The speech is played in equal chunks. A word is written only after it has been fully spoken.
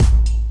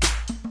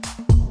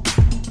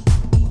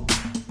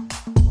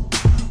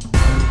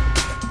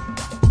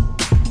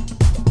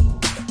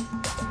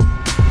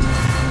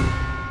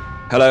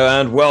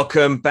Hello and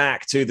welcome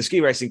back to the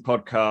Ski Racing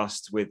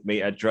Podcast with me,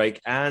 Ed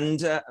Drake,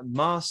 and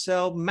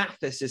Marcel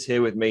Mathis is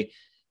here with me.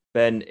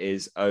 Ben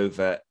is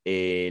over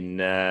in,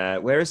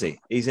 where is he?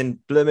 He's in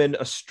Bloomin,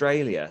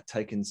 Australia,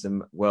 taking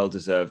some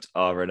well-deserved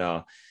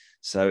R&R.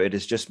 So it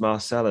is just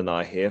Marcel and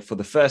I here for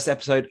the first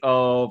episode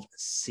of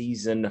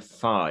Season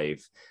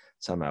 5.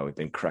 Somehow we've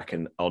been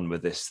cracking on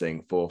with this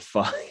thing for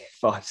five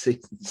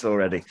seasons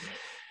already.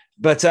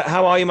 But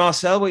how are you,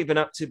 Marcel? What have you been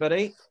up to,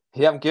 buddy?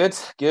 Yeah, I'm good.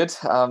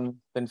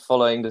 Been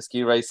following the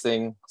ski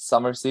racing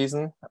summer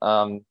season.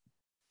 Other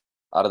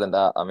than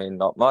that, I mean,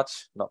 not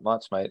much,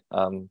 mate.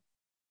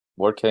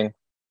 Working.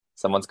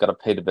 Someone's got to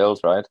pay the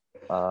bills, right?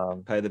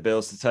 Pay the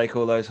bills to take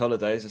all those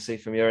holidays I see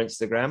from your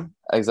Instagram.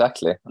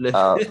 Exactly. Living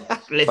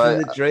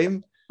the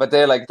dream. But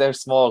they're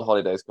small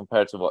holidays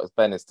compared to what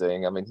Ben is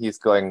doing. I mean, he's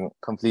going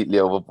completely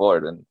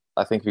overboard, and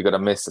I think we're gonna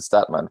miss the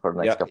Statman for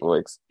the next couple of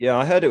weeks. Yeah,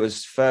 I heard it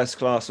was first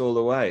class all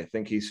the way. I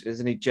think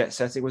isn't he jet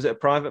setting? Was it a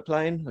private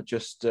plane or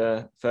just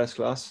first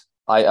class?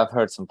 I've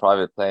heard some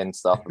private plane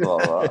stuff as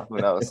well. Who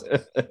knows?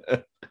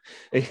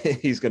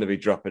 He's going to be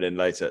dropping in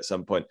later at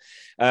some point.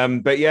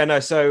 But yeah, no.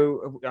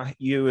 So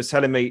you were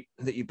telling me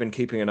that you've been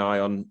keeping an eye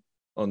on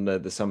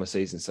the summer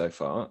season so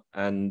far,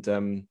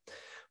 and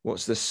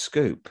what's the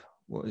scoop?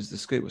 What is the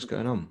scoop? What's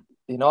going on?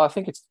 I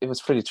think it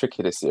was pretty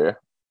tricky this year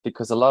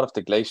because a lot of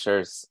the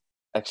glaciers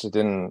actually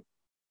didn't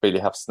really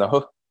have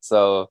snow.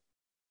 So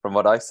from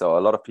what I saw,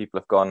 a lot of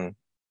people have gone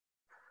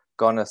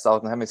to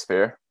Southern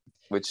Hemisphere,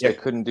 which they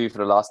couldn't do for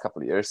the last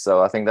couple of years.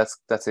 So I think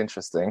that's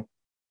interesting.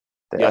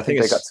 I think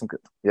they got some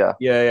good. Yeah.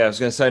 I was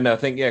going to say, no, I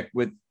think,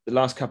 with the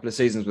last couple of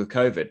seasons with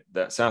COVID,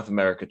 that South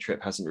America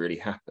trip hasn't really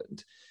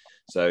happened.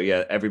 So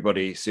yeah,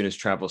 everybody, as soon as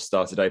travel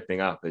started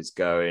opening up, is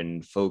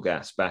going full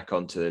gas back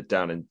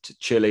down into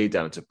Chile,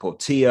 down to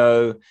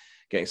Portillo,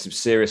 getting some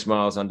serious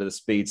miles under the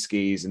speed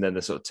skis. And then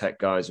the sort of tech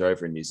guys are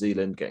over in New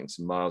Zealand, getting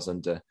some miles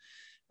under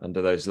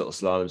those little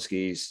slalom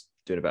skis,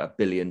 doing about 1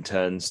 billion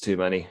turns too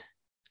many.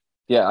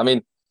 Yeah, I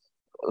mean,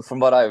 from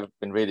what I've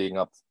been reading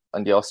up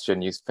on the Austrian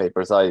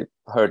newspapers, I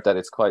heard that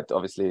it's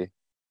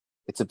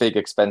a big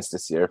expense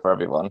this year for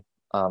everyone,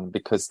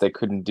 because they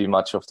couldn't do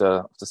much of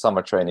the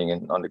summer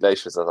training on the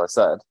glaciers, as I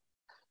said,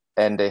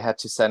 and they had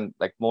to send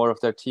more of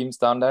their teams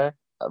down there,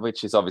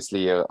 which is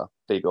obviously a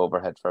big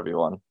overhead for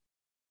everyone,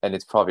 and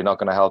it's probably not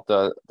going to help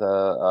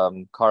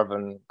the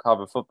carbon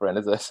footprint,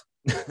 is it?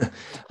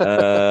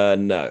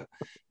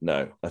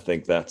 No. I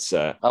think that's.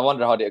 I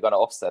wonder how they're going to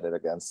offset it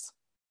against.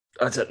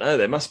 I don't know.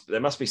 There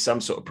must be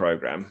some sort of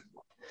program.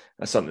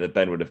 That's something that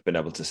Ben would have been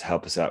able to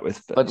help us out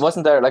with. But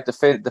wasn't there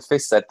the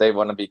FIS said they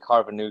want to be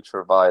carbon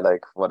neutral by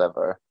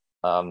whatever?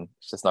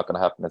 It's just not going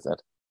to happen, is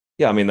it?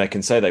 Yeah, I mean they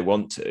can say they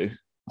want to.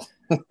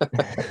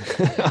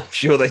 I'm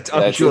sure they do.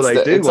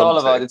 It's all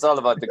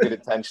about the good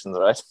intentions,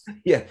 right?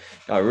 Yeah,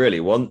 I really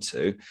want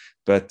to,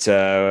 but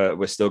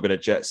we're still going to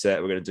jet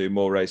set. We're going to do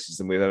more races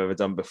than we've ever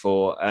done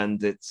before,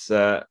 and it's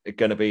going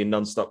to be a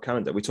non-stop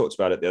calendar. We talked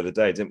about it the other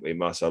day, didn't we,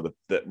 Marcel?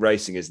 That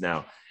racing is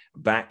now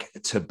back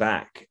to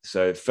back.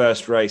 So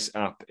first race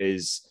up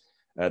is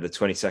the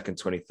 22nd,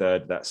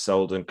 23rd. That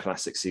Solden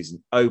Classic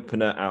season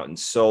opener out in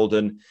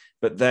Solden.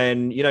 But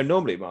then,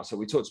 normally, Marcel,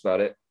 we talked about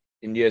it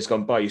in years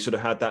gone by. You sort of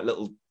had that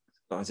little,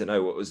 I don't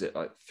know, what was it,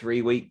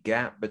 3-week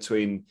gap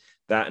between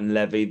that and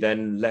Levy.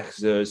 Then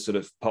Lechzer sort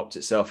of popped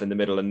itself in the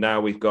middle. And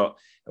now we've got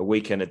a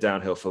weekend of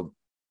downhill for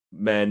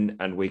men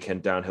and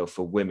weekend downhill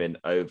for women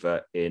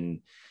over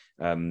in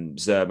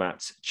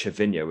Zermatt,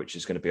 Cervinia, which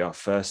is going to be our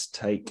first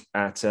take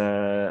at,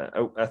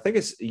 I think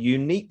it's a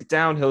unique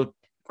downhill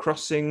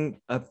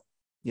crossing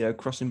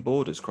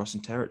borders,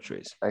 crossing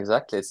territories.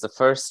 Exactly. It's the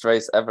first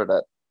race ever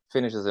that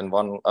finishes in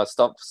one,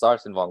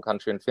 starts in one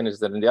country and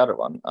finishes in the other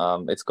one.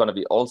 It's going to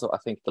be also, I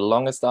think, the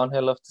longest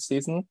downhill of the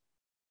season,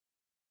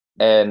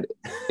 and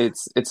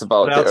it's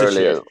about the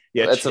earlier.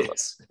 Yeah,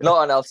 not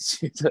on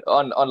altitude,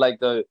 on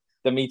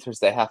the meters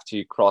they have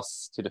to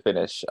cross to the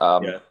finish.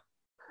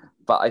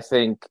 But I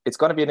think it's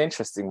going to be an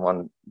interesting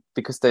one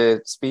because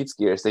the speed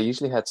skiers, they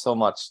usually had so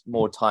much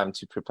more time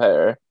to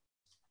prepare.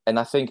 And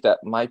I think that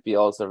might be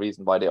also a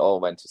reason why they all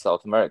went to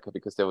South America,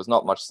 because there was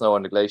not much snow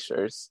on the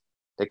glaciers.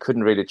 They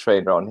couldn't really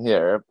train around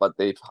here, but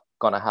they're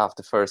going to have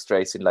the first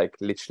race in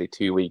literally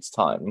 2 weeks'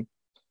 time,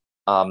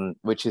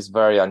 which is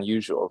very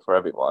unusual for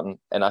everyone.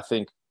 And I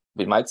think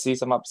we might see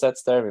some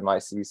upsets there. We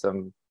might see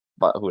some,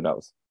 but who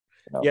knows?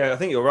 Yeah, I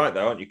think you're right,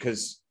 though, aren't you?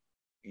 Because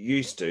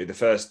the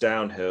first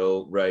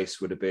downhill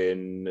race would have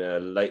been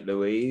Lake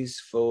Louise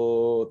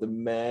for the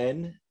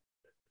men,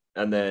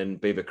 and then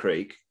Beaver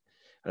Creek,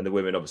 and the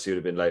women obviously would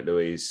have been Lake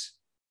Louise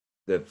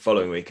the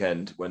following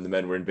weekend when the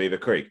men were in Beaver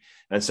Creek.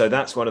 And so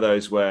that's one of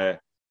those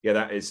where,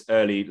 that is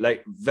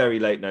very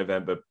late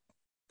November,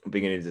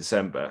 beginning of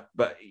December.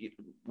 But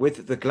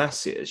with the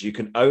glaciers, you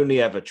can only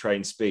ever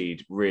train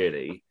speed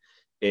really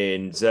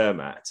in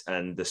Zermatt,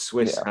 and the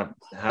Swiss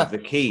have the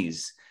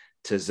keys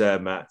to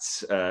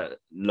Zermatt's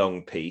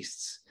long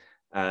pistes,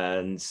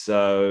 and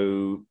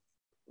so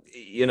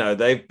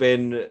they've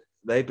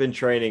been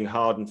training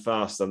hard and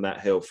fast on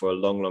that hill for a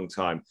long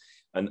time.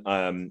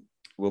 And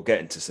we'll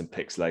get into some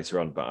picks later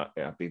on, but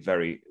I'd be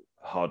very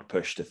hard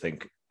pushed to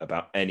think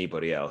about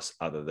anybody else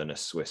other than a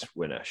Swiss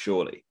winner.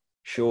 Surely.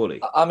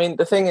 I mean,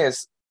 the thing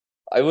is,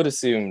 I would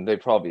assume they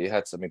probably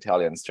had some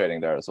Italians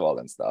training there as well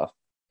and stuff.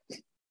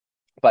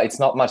 But it's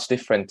not much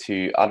different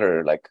to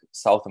other like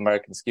South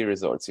American ski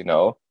resorts, you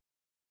know.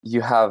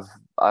 You have,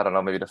 I don't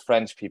know, maybe the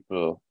French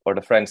people or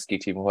the French ski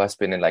team who has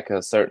been in like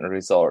a certain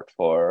resort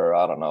for,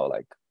 I don't know,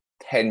 like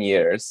 10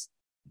 years.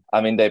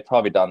 I mean, they've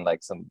probably done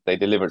like they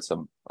delivered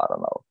some, I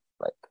don't know,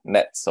 like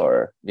nets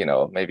or, you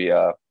know, maybe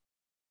a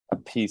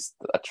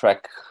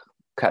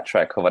cat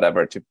track or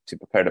whatever to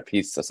prepare the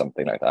piece or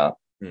something like that.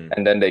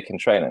 And then they can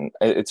train. And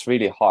it's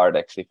really hard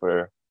actually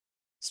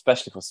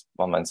especially for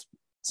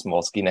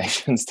small ski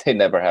nations. They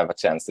never have a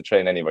chance to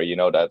train anywhere. You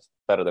know that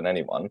better than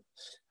anyone.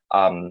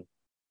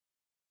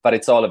 But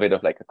it's all a bit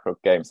of like a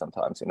crook game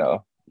sometimes, you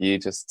know.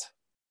 It's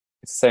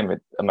the same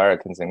with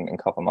Americans in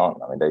Copper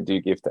Mountain. I mean, they do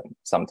give them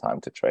some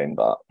time to train,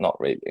 but not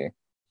really.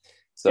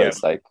 So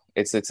it's like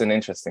it's an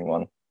interesting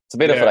one. It's a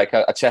bit of like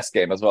a chess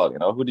game as well, you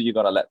know. Who do you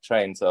gonna let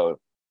train? So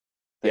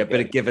a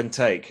bit of give and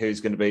take. Who's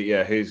going to be?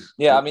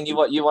 I mean, you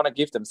want to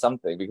give them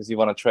something because you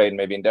want to train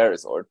maybe in their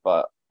resort,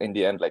 but in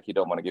the end, like you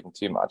don't want to give them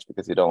too much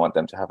because you don't want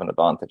them to have an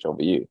advantage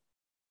over you.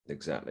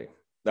 Exactly.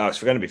 No,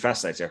 it's going to be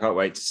fascinating. I can't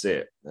wait to see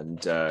it, and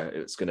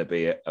it's going to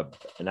be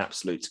an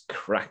absolute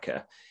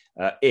cracker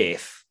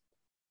if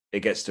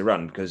it gets to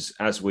run. Because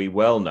as we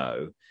well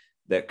know,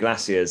 that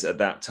glaciers at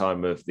that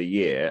time of the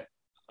year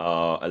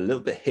are a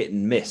little bit hit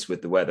and miss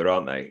with the weather,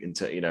 aren't they?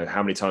 You know,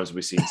 how many times have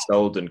we seen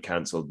Solden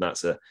cancelled?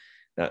 And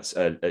that's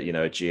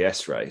a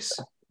GS race.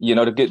 You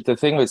know, the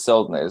thing with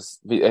Solden is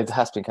it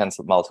has been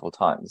cancelled multiple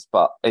times,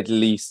 but at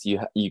least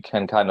you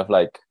can kind of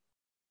like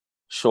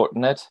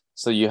shorten it,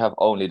 so you have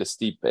only the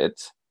steep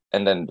bit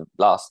and then the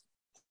last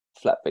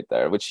flat bit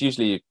there, which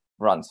usually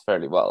runs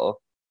fairly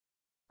well,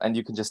 and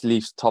you can just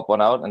leave the top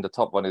one out, and the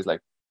top one is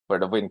like where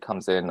the wind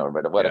comes in or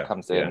where the weather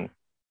comes in.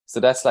 So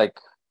that's like,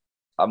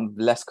 I'm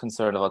less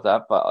concerned about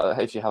that, but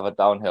if you have a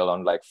downhill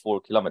on like 4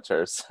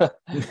 kilometers,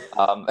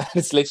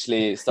 it's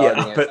literally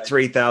starting up at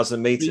 3,000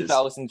 meters,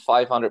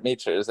 3,500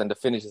 meters, and the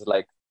finish is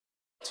like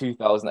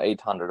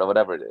 2,800 or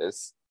whatever it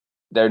is.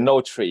 There are no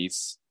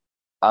trees.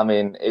 I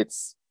mean,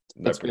 it's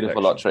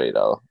beautiful lottery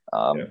though.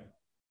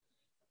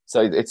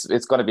 So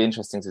it's going to be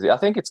interesting to see. I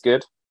think it's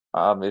good.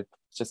 It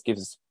just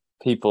gives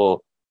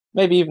people,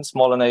 maybe even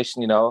smaller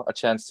nation, you know, a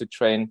chance to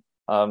train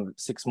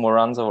 6 more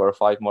runs or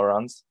 5 more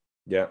runs.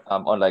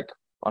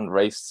 On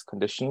race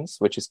conditions,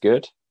 which is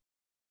good.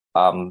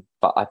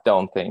 But I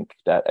don't think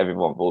that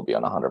everyone will be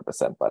on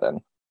 100% by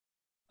then.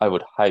 I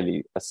would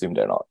highly assume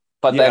they're not.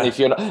 But then if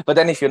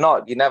you're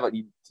not,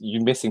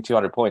 you're missing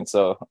 200 points.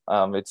 So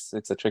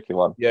it's a tricky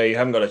one. Yeah, you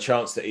haven't got a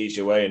chance to ease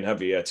your way in,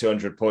 have you?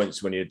 200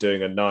 points when you're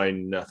doing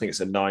I think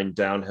it's a 9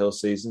 downhill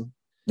season.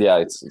 Yeah,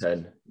 it's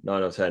 9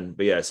 or 10.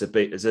 But yeah, it's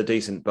a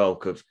decent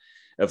bulk of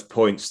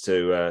points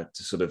to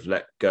sort of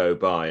let go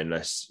by,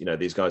 unless, you know,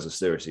 these guys will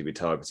seriously be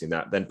targeting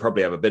that. Then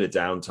probably have a bit of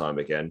downtime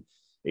again,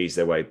 ease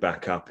their way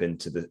back up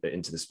into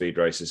the speed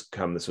races,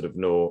 come the sort of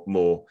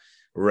more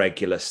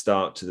regular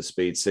start to the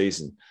speed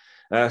season.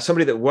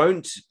 Somebody that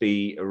won't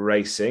be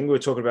racing, we're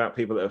talking about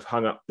people that have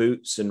hung up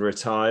boots and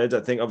retired. I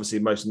think obviously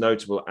most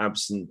notable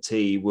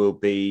absentee will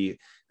be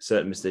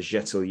certain Mr.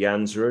 Kjetil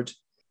Jansrud.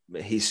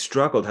 He's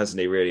struggled, hasn't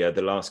he, really, over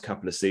the last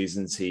couple of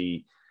seasons.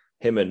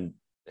 Him and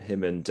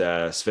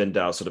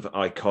Svindal, sort of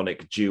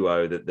iconic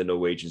duo that the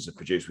Norwegians have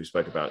produced. We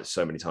spoke about it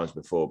so many times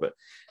before, but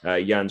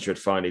Jansrud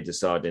finally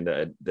deciding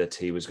that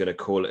he was going to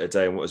call it a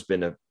day on what has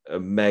been a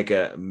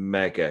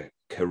mega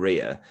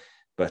career.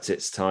 But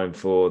it's time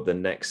for the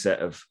next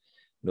set of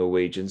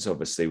Norwegians.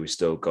 Obviously, we've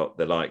still got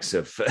the likes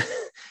of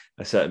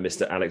a certain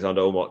Mr.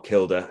 Alexander Olmot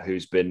Kilde,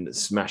 who's been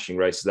smashing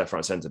races left, right,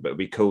 and centre. But it'd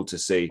be cool to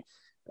see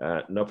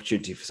an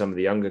opportunity for some of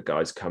the younger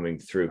guys coming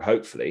through,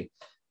 hopefully.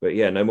 But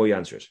yeah, no more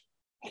Jansrud.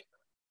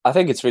 I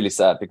think it's really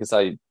sad because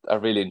I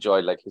really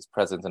enjoyed like his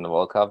presence in the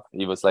World Cup.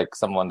 He was like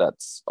someone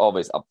that's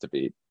always up to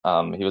beat.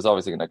 He was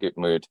always in a good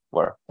mood,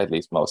 or at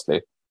least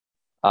mostly.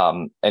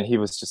 And he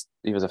was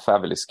a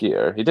fabulous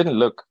skier. He didn't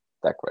look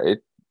that great,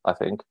 I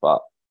think,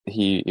 but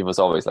he was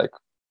always like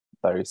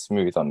very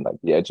smooth on like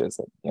the edges,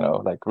 you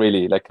know, like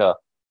really like a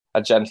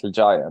gentle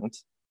giant.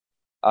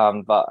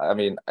 But I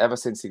mean, ever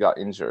since he got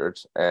injured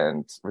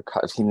and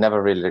he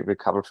never really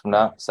recovered from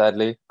that,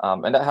 sadly.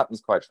 And that happens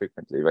quite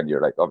frequently when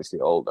you're like obviously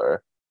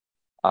older.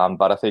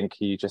 But I think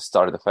he just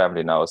started a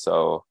family now,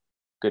 so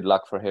good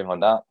luck for him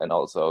on that, and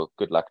also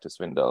good luck to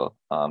Svindal.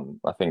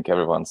 I think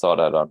everyone saw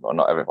that, or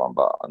not everyone,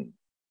 but on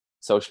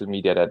social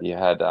media, that he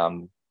had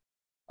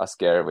a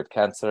scare with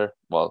cancer.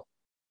 Well,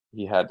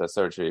 he had a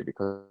surgery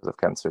because of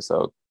cancer,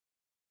 so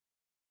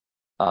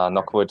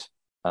knock wood,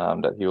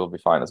 that he will be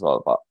fine as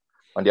well. But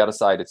on the other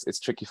side, it's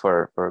tricky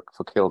for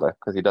Kilde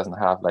because he doesn't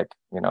have like,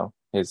 you know,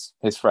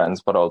 his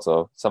friends, but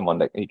also someone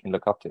that he can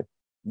look up to.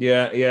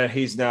 Yeah,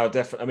 he's now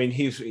definitely. I mean,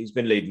 he's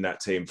been leading that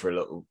team for a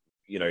little,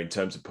 you know, in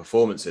terms of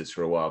performances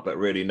for a while, but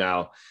really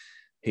now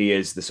he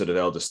is the sort of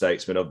elder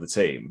statesman of the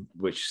team,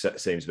 which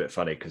seems a bit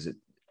funny because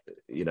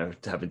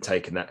having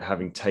taken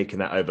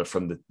that over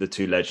from the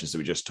two legends that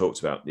we just talked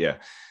about. Yeah.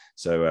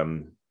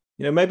 So,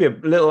 maybe a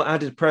little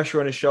added pressure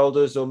on his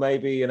shoulders, or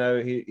maybe,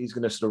 he's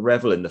going to sort of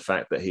revel in the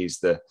fact that he's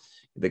the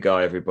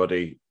guy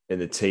everybody in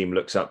the team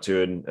looks up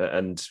to,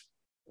 and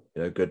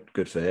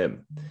good for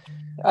him.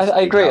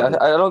 I agree. I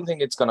don't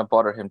think it's going to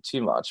bother him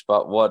too much,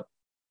 but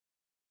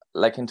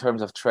in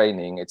terms of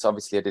training, it's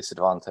obviously a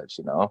disadvantage,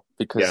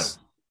 because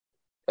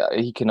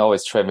he can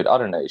always train with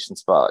other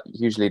nations, but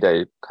usually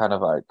they kind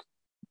of like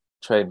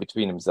train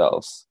between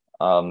themselves.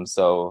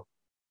 So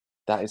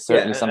that is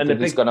certainly something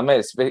he's going to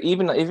miss. But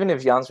even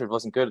if Jansrud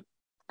wasn't good,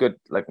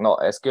 like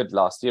not as good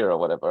last year or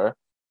whatever,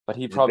 but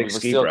he probably was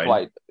still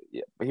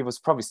he was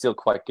probably still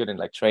quite good in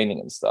like training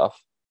and stuff.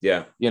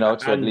 Yeah.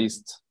 To at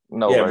least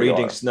know where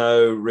reading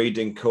snow,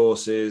 reading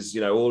courses,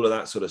 all of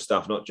that sort of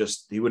stuff.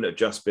 He wouldn't have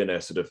just been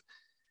a sort of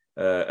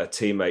a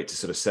teammate to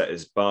sort of set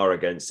his bar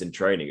against in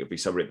training. It'd be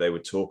somebody they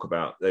would talk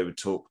about. They would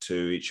talk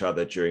to each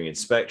other during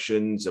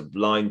inspections, of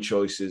line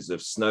choices,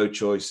 of snow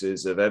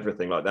choices, of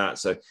everything like that.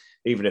 So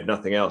even if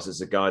nothing else,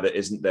 it's a guy that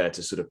isn't there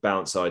to sort of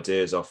bounce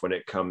ideas off when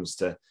it comes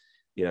to,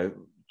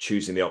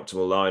 choosing the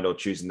optimal line or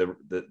choosing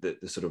the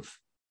sort of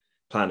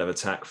plan of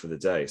attack for the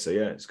day. So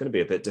yeah, it's going to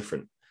be a bit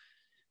different.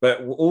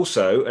 But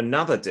also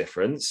another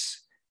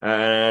difference,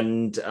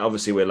 and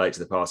obviously we're late to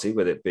the party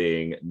with it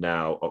being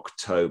now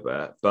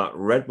October, but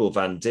Red Bull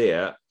Van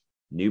Deer,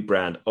 new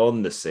brand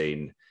on the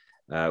scene.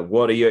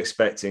 What are you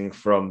expecting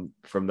from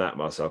that,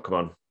 Marcel? Come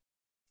on.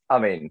 I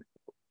mean,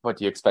 what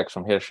do you expect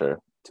from Hirscher?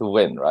 To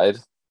win, right?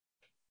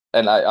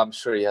 And I'm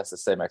sure he has the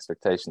same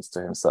expectations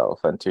to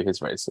himself and to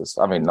his races.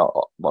 I mean,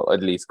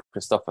 at least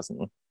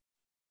Kristoffersen.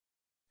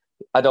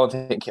 I don't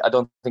think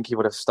he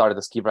would have started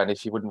the ski brand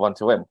if he wouldn't want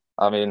to win.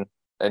 I mean,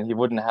 and he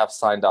wouldn't have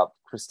signed up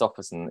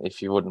Kristoffersen if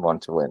he wouldn't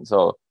want to win.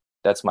 So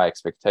that's my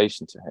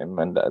expectation to him,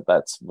 and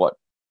that's what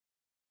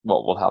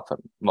will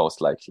happen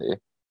most likely.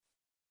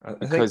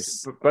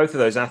 Because both of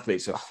those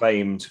athletes are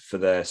famed for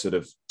their sort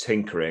of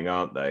tinkering,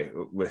 aren't they?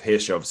 With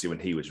Hirscher, obviously, when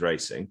he was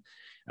racing.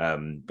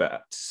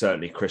 But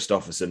certainly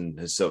Kristoffersen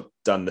has sort of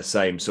done the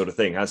same sort of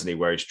thing, hasn't he?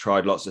 Where he's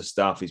tried lots of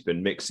stuff. He's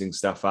been mixing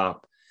stuff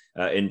up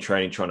in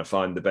training, trying to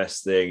find the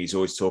best thing. He's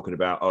always talking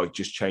about,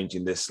 just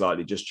changing this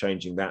slightly, just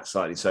changing that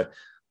slightly. So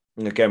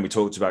again, we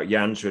talked about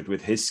Jansrud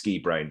with his ski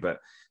brain, but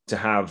to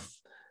have,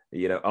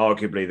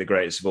 arguably the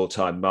greatest of all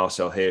time,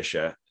 Marcel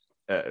Hirscher,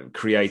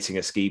 creating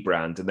a ski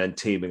brand and then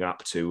teaming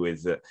up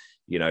with,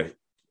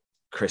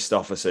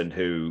 Kristoffersen,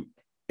 who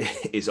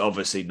is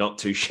obviously not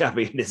too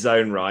shabby in his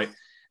own right.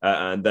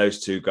 And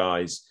those two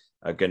guys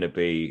are going to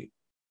be,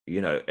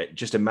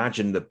 just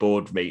imagine the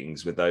board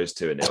meetings with those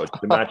two in it. Or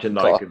just imagine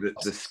the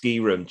ski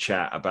room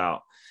chat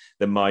about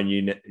the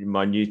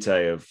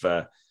minutiae of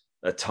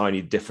a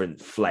tiny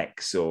different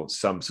flex or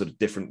some sort of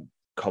different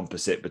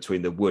composite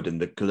between the wood and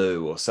the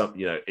glue or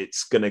something.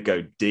 It's going to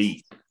go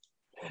deep.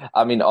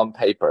 I mean, on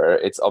paper,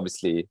 it's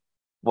obviously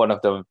one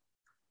of the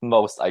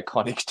most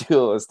iconic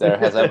duels there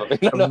has ever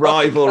been. A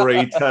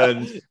rivalry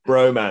turned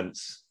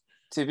bromance.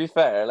 To be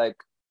fair,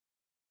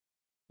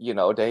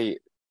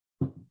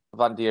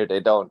 Van Deer, they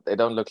don't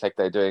look like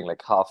they're doing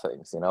like half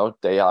things,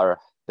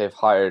 they've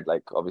hired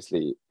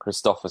obviously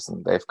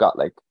Kristoffersen, they've got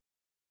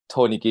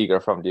Tony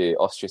Giger from the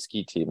Austria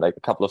ski team, a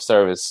couple of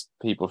service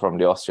people from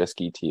the Austria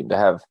ski team. They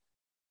have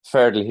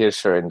Ferdl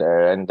Hirscher in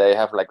there, and they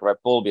have Red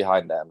Bull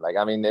behind them.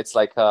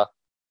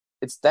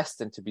 It's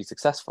destined to be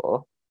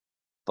successful,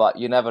 but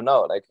you never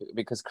know,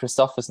 because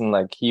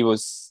Kristoffersen, he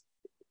was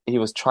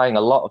trying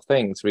a lot of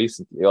things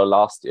recently, or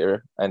last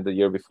year and the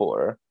year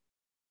before.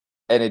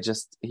 And he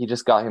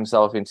just got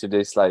himself into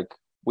this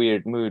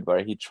weird mood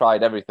where he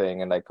tried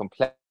everything and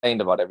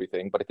complained about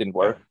everything, but it didn't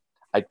work. Yeah.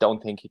 I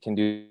don't think he can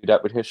do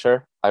that with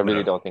Hirscher. I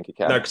really don't think he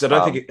can. No, because I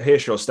don't think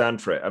Hirscher will stand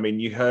for it. I mean,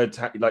 you heard,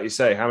 like you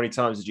say, how many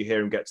times did you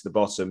hear him get to the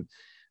bottom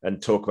and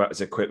talk about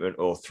his equipment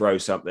or throw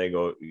something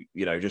or,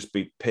 just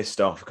be pissed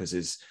off because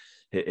his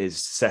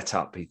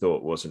setup he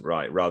thought wasn't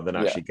right rather than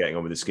actually getting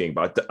on with the skiing.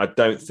 But I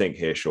don't think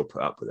Hirscher will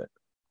put up with it.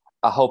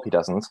 I hope he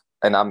doesn't,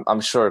 and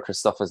I'm sure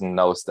Kristoffersen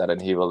knows that, and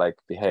he will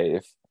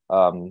behave.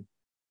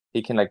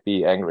 He can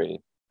be angry,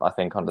 I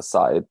think, on the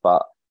side,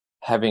 but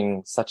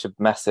having such a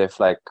massive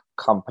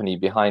company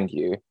behind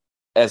you,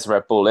 as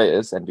Red Bull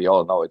is, and we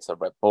all know it's a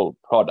Red Bull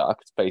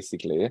product,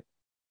 basically.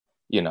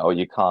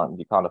 You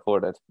can't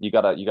afford it. You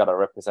gotta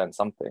represent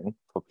something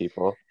for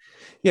people.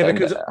 Yeah, and,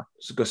 because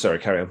sorry,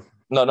 carry on.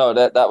 No,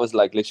 that was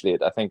literally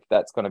it. I think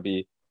that's going to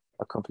be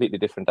a completely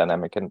different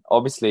dynamic, and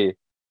obviously,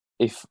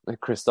 if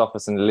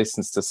Kristoffersen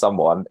listens to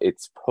someone,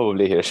 it's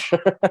probably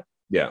Hirscher.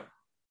 Yeah.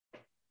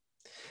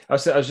 I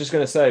was just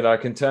going to say,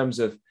 in terms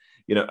of,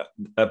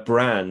 a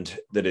brand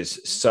that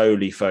is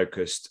solely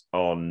focused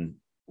on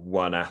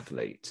one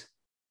athlete,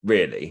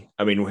 really.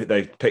 I mean,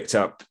 they've picked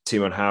up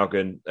Timon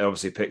Haugen. They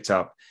obviously picked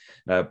up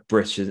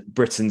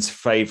Britain's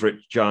favourite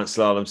giant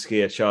slalom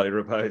skier, Charlie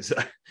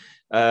Raposa.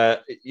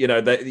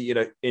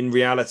 In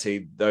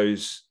reality,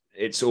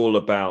 it's all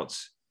about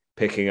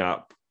picking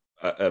up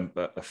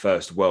a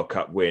first World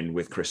Cup win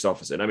with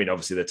Christopherson. I mean,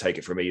 obviously they'll take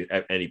it from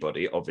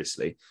anybody,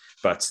 obviously,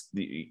 but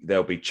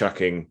they'll be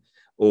chucking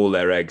all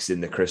their eggs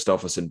in the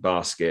Christopherson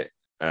basket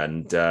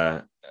and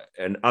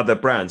other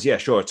brands. Yeah,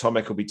 sure.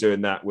 Atomic will be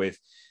doing that with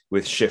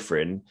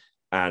Schifrin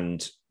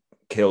and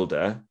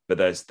Kilda, but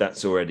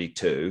that's already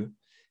 2.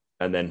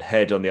 And then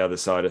Head on the other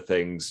side of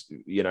things,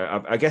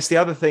 I guess the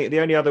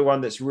only other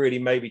one that's really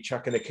maybe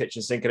chucking the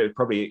kitchen sink at it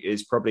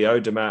is probably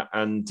Odermatt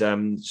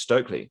and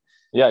Stokely.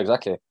 Yeah,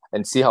 exactly.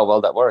 And see how well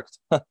that worked.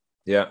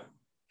 Yeah.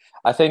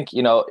 I think,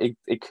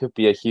 it could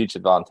be a huge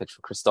advantage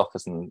for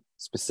Christopherson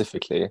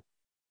specifically,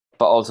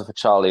 but also for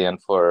Charlie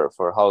and for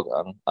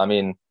Haugan. I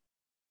mean,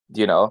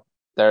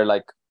 they're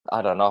like,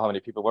 I don't know how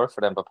many people work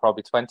for them, but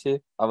probably 20,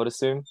 I would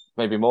assume,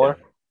 maybe more.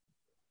 Yeah.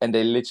 And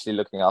they're literally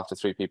looking after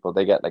 3 people.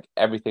 They get like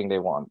everything they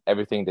want,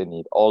 everything they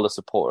need, all the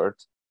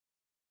support.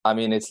 I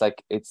mean, it's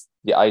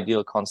the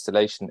ideal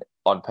constellation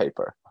on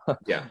paper.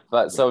 Yeah.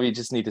 So we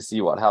just need to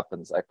see what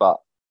happens. But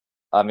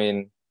I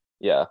mean,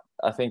 yeah,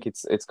 I think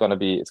it's gonna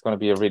be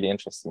a really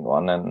interesting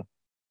one. And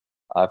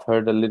I've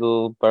heard a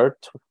little bird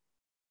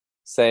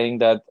saying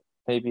that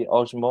maybe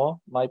Ogimo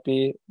might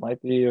be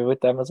with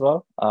them as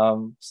well.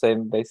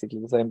 Basically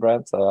the same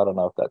brand. So I don't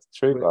know if that's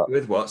true.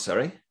 With what?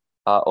 Sorry.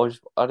 Are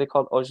they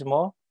called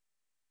Ogimo?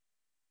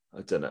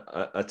 I don't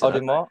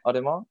know.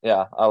 Odimo?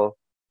 Yeah,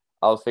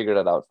 I'll figure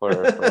that out for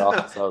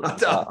us. So,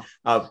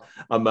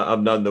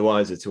 I'm none the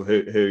wiser to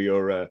who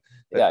you're.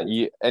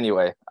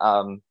 Anyway.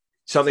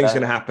 Something's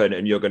going to happen,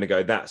 and you're going to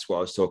go. That's what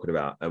I was talking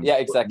about. Yeah,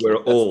 exactly.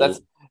 That's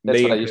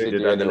me what I usually do.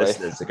 And anyway. The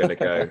listeners are going to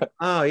go.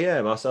 Oh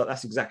yeah, Marcel.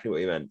 That's exactly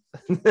what you meant.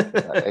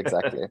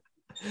 Exactly.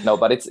 No,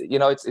 but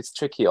it's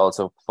tricky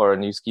also for a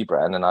new ski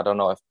brand, and I don't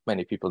know if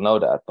many people know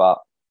that, but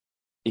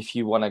if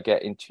you want to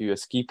get into a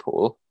ski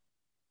pool,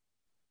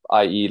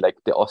 i.e. like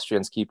the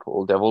Austrian ski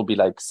pool, there will be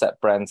like set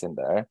brands in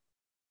there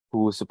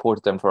who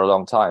supported them for a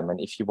long time.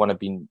 And if you want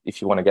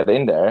to get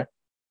in there,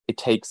 it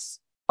takes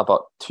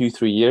about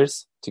 2-3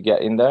 years to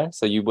get in there.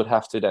 So you would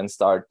have to then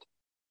start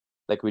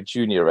like with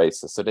junior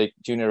races. So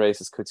junior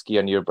races could ski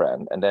on your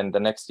brand. And then the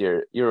next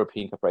year,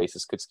 European Cup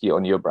races could ski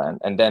on your brand.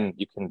 And then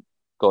you can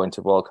go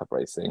into World Cup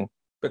racing.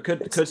 But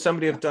could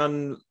somebody have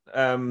done...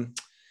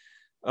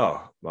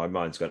 my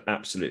mind's gone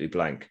absolutely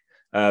blank.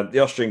 The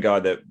Austrian guy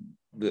that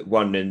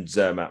won in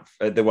Zermatt,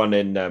 the one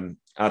in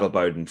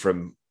Adelboden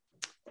from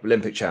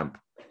Olympic champ.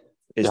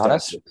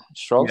 Johannes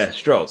Strolz? Yeah,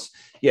 Strolz.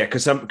 Yeah,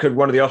 could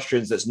one of the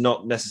Austrians that's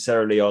not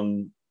necessarry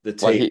on the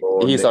team...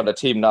 Well, he's on the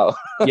team now.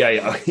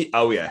 Yeah.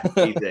 Oh, yeah.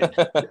 He's in.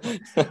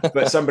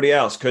 But somebody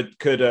else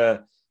could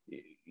a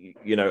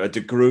De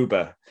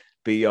Gruber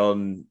be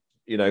on...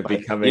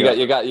 becoming...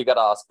 You got to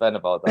ask Ben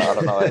about that. I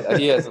don't know.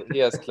 He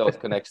has close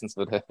connections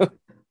with him.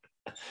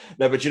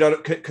 No, but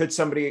could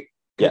somebody...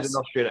 Yes.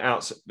 An Austrian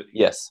out?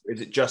 Yes.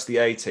 Is it just the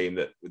A team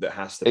that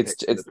has to? It's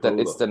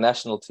the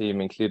national team,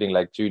 including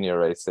like junior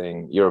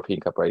racing, European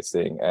Cup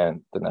racing,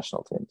 and the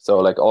national team. So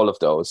like all of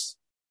those.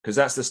 Because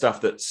that's the stuff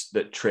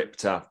that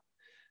tripped up.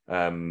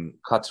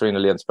 Katarina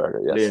Liensberger,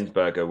 yes.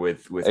 Liensberger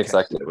with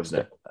exactly, Kessler,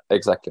 wasn't it?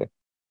 Exactly.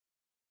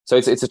 So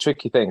it's a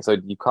tricky thing. So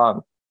you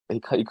can't. He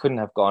couldn't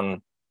have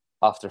gone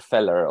after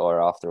Feller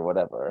or after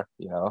whatever.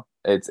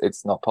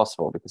 It's not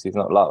possible because he's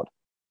not allowed.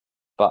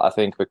 But I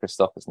think with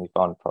Christopherson, he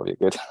found probably a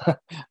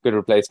good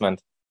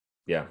replacement.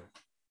 Yeah.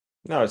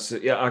 No,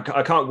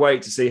 I can't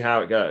wait to see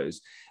how it goes.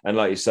 And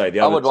like you say,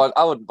 I would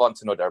want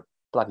to know their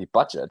bloody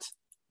budget.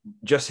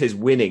 Just his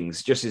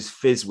winnings, just his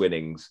FIS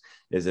winnings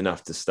is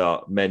enough to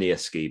start many a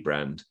ski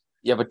brand.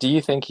 Yeah, but do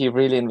you think he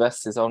really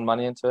invests his own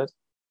money into it?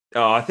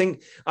 Oh, I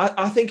think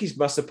he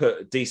must have put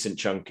a decent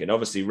chunk in.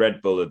 Obviously,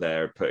 Red Bull are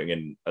there putting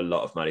in a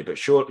lot of money, but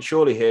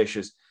surely Hirsch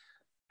has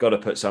got to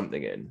put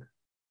something in.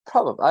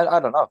 Probably, I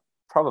don't know.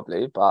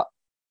 Probably, but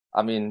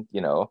I mean,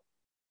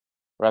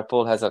 Red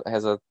Bull has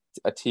a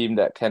team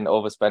that can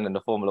overspend in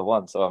the Formula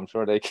One, so I'm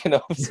sure they can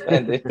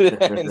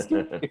overspend in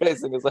ski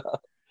racing as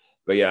well.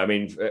 But yeah, I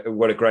mean,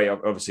 what a great,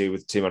 obviously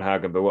with Timon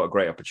Haugen, but what a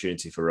great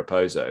opportunity for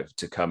Raposo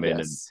to come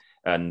in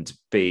and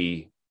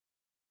be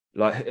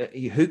like,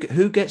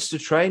 who gets to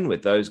train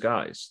with those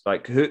guys?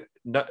 Like who?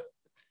 No,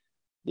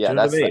 yeah,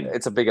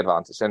 it's a big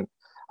advantage, and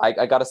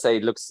I gotta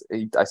say,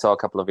 I saw a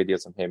couple of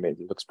videos of him. It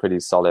looks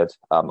pretty solid.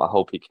 I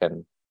hope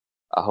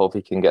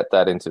he can get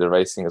that into the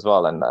racing as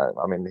well. And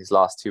I mean, his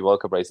last 2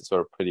 World Cup races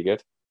were pretty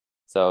good.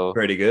 So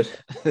pretty good.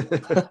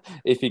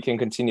 If he can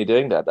continue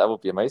doing that, that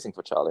would be amazing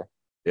for Charlie.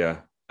 Yeah.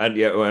 And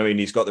yeah, well, I mean,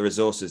 he's got the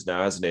resources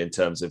now, hasn't he, in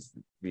terms of,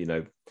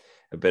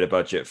 a bit of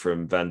budget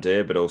from Van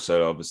Deer, but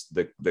also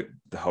obviously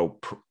the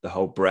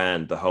whole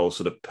brand, the whole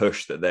sort of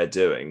push that they're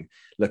doing.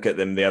 Look at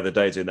them the other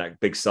day doing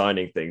that big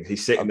signing thing.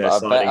 He's sitting there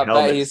signing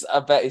helmets. I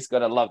bet he's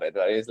going to love it.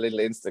 His little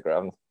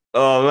Instagram.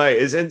 Oh, mate,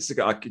 his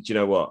Instagram. Do you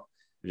know what?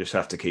 We just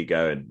have to keep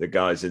going. The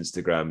guy's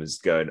Instagram is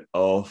going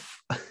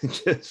off.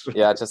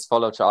 Just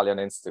follow Charlie on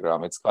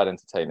Instagram. It's quite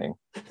entertaining.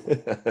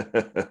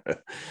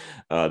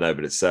 Oh, no,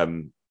 but it's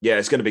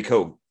it's going to be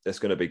cool. It's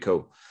going to be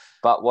cool.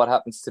 But what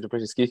happens to the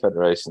British Ski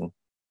Federation?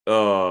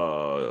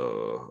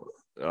 Oh,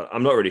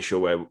 I'm not really sure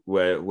where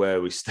we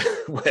where we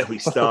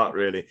start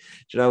really. Do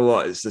you know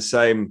what? It's the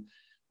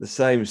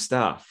same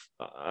stuff.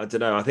 I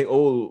don't know. I think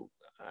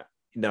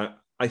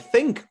I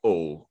think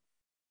all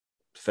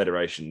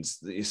federations,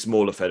 the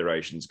smaller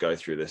federations, go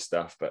through this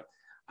stuff. But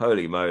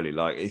holy moly,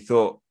 like we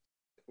thought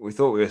we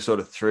were sort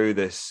of through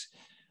this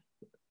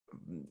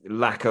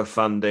lack of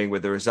funding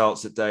with the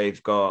results that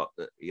Dave got.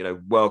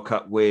 World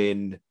Cup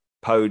win,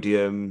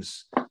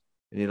 podiums, and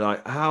you're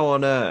like, how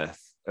on earth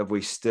have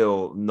we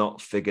still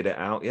not figured it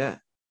out yet?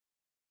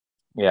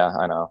 Yeah,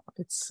 I know.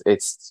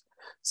 It's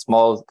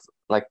small,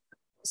 like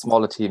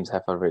smaller teams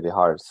have a really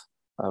hard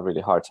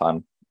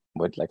time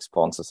with like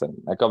sponsors, and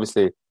like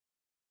obviously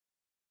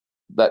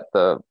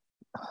the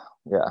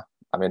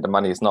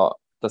money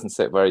doesn't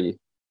sit very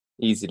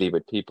easily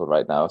with people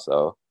right now,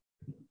 so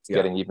it's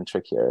getting even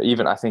trickier.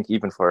 I think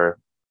even for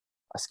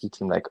a ski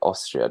team like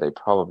Austria, they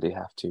probably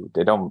have to.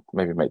 They don't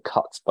maybe make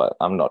cuts, but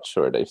I'm not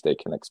sure if they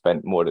can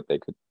expend more than they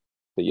could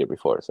the year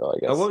before. So I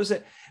guess. Oh, what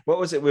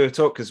was it we were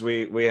talking, because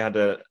we had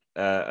a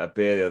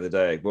beer the other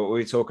day. What were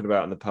we talking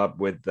about in the pub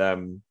with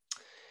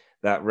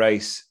that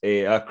race,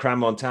 Cran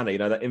Montana,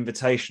 that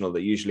invitational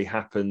that usually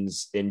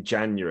happens in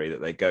January that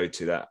they go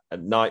to, that a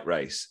night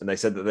race, and they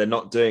said that they're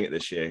not doing it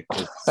this year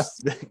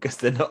because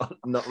they're not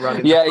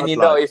running. Yeah, and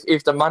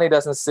if the money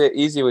doesn't sit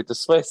easy with the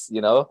Swiss,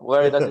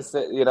 where does it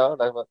sit?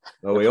 Like, well,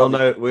 we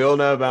all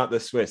know about the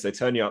Swiss. They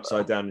turn you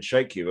upside down and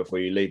shake you before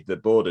you leave the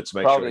border to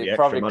make sure the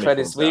extra money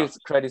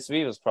Credit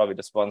Suisse was probably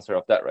the sponsor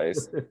of that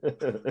race.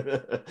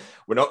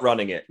 We're not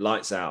running it.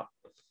 Lights out.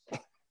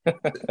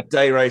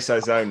 Day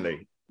races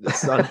only. The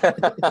sun.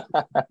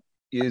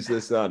 Use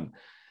the sun.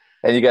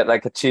 And you get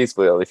like a cheese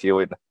wheel if you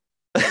win.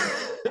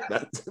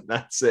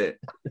 That's it.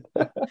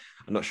 I'm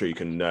not sure you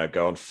can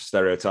go on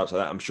stereotypes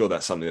like that. I'm sure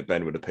that's something that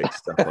Ben would have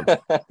picked up on.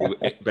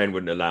 Ben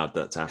wouldn't have allowed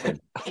that to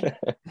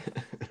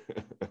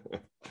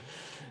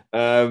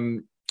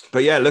happen.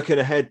 But yeah, looking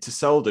ahead to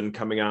Solden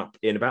coming up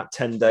in about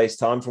 10 days'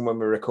 time from when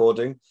we're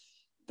recording.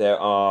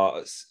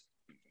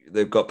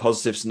 They've got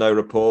positive snow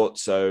report.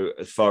 So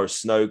as far as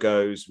snow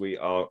goes, we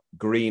are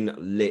green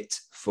lit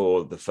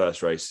for the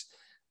first race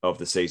of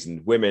the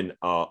season. Women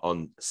are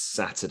on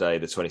Saturday,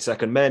 the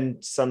 22nd, men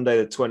Sunday,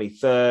 the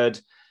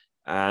 23rd.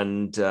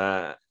 And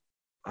I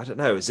don't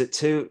know, is it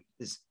too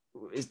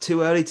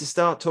early to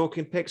start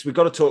talking picks? We've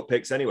got to talk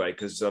picks anyway,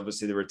 because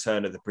obviously the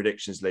return of the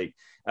Predictions League.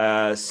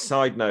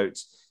 Side note,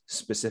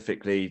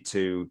 specifically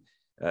to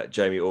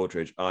Jamie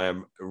Aldridge, I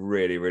am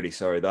really, really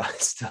sorry that I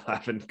still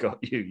haven't got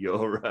you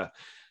your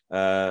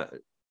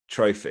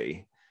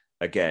trophy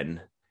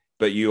again,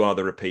 but you are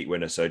the repeat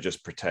winner, so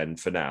just pretend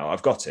for now.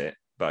 I've got it,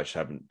 but I just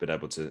haven't been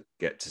able to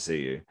get to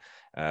see you.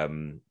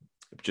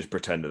 Just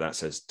pretend that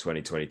says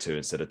 2022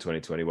 instead of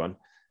 2021.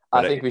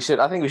 I think we should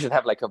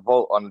have like a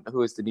vote on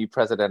who is the new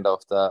president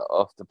of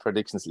the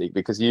Predictions League,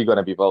 because you're going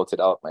to be voted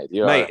out, mate.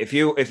 If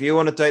you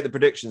want to take the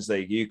Predictions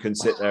League, you can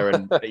sit there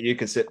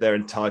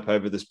and type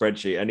over the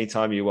spreadsheet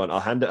anytime you want.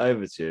 I'll hand it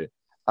over to you.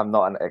 I'm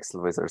not an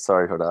Excel wizard.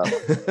 Sorry for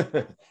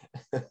that.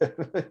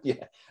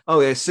 Yeah.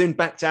 Oh, yeah. Soon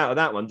backed out of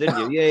that one,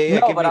 didn't you? Yeah.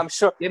 No, but I'm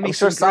sure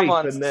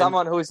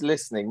someone who is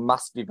listening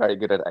must be very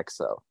good at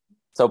Excel.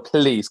 So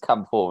please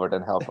come forward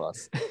and help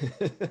us.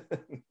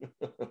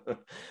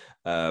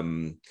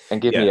 And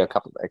give me a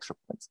couple of extra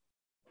points.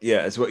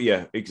 Yeah, as well.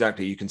 Yeah,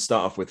 exactly. You can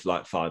start off with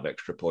like 5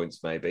 extra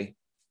points, maybe.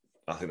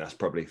 I think that's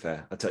probably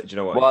fair. Do you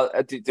know what? Well,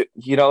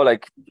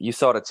 like you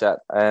saw the chat,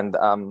 and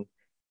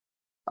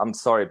I'm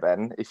sorry,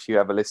 Ben, if you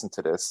ever listen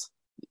to this,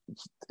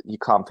 you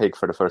can't pick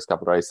for the first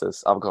couple of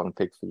races. I'm going to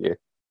pick for you.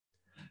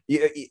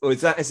 Yeah,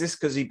 is this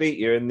because he beat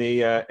you in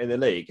the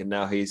league, and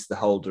now he's the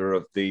holder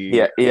of the?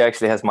 Yeah, he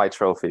actually has my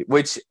trophy,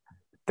 which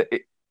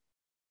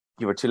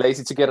you were too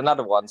lazy to get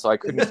another one, so I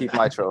couldn't keep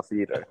my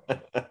trophy either.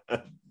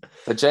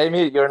 So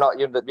Jamie, you're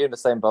in the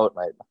same boat,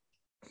 mate.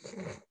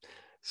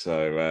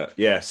 So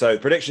so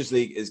Predictions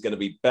League is going to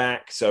be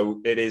back. So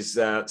it is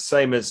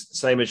same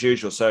as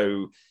usual.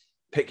 So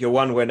pick your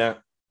one winner.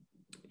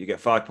 You get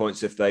 5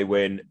 points if they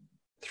win,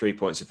 3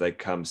 points if they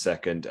come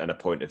second, and a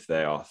point if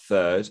they are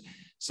third.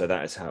 So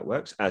that is how it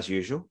works, as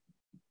usual.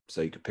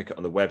 So you can pick it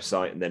on the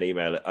website and then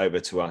email it over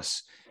to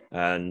us.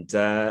 And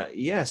so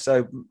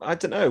I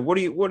don't know. What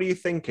are you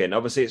thinking?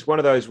 Obviously, it's one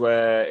of those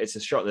where it's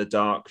a shot in the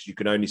dark because you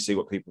can only see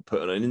what people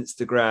put on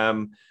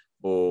Instagram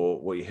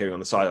or what you're hearing on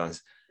the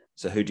sidelines.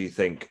 So who do you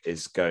think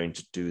is going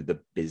to do the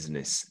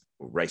business?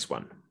 Race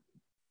one.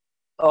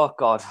 Oh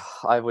God,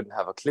 I wouldn't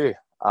have a clue.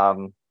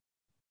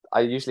 I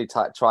usually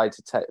try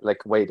to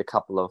wait a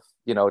couple of,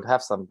 to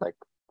have some like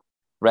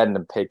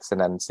random picks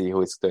and then see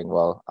who is doing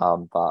well.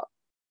 But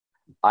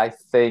I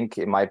think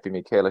it might be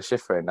Michaela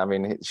Schifrin. I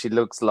mean, she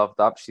looks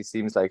loved up. She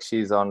seems like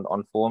she's on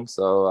form.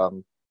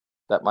 So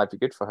that might be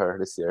good for her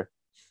this year.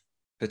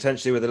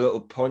 Potentially with a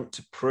little point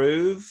to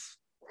prove,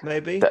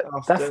 maybe.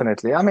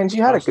 Definitely. I mean, she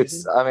had a good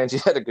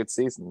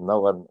season. No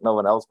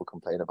one else will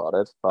complain about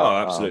it.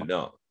 But, absolutely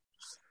not.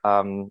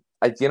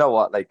 You know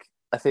what? Like,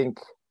 I think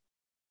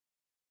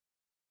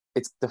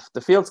it's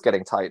the field's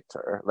getting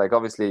tighter. Like,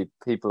 obviously,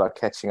 people are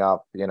catching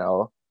up.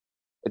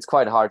 It's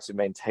quite hard to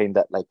maintain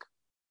that like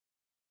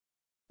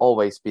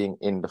always being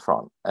in the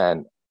front.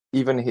 And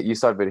even you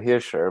started with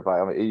Hirscher, but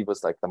I mean, he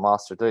was like the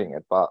master doing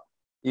it. But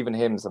even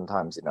him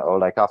sometimes,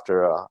 like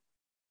after a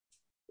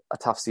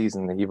tough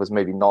season, he was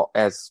maybe not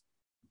as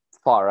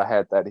far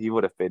ahead that he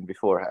would have been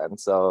beforehand.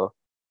 So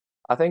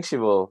I think she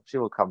will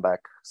come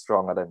back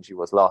stronger than she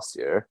was last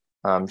year.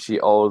 She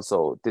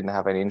also didn't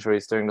have any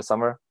injuries during the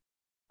summer.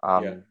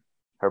 I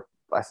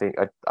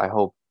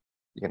hope,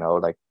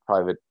 like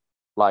private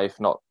life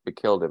not be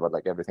killed it, but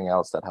like everything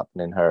else that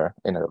happened in her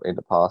in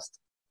the past.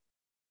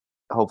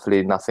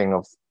 Hopefully nothing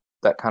of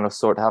that kind of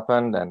sort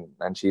happened,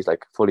 and she's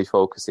like fully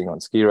focusing on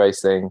ski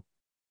racing.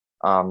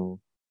 So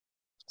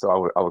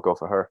I would go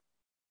for her.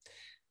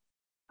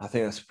 I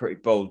think that's pretty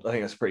bold. I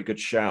think that's a pretty good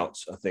shout.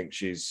 I think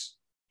she's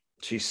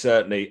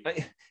certainly.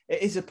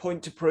 It is a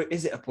point to prove.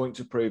 Is it a point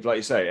to prove? Like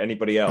you say,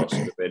 anybody else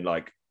would have been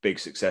like big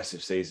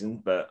successive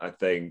season, but I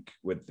think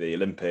with the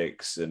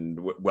Olympics and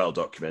well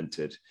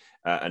documented,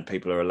 and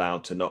people are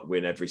allowed to not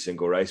win every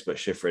single race, but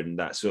Schifrin,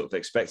 that's sort of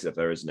expected of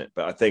her, isn't it?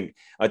 But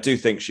I do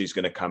think she's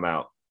going to come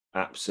out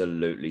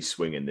absolutely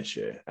swinging this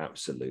year.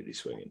 Absolutely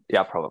swinging.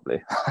 Yeah,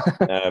 probably.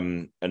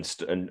 And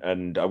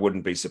I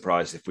wouldn't be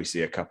surprised if we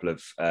see a couple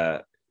of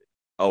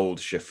old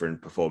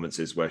Schifrin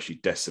performances where she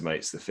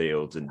decimates the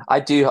field. And I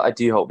do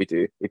hope we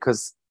do,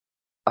 because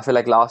I feel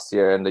like last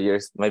year and the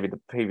years, maybe the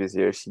previous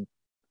year, she,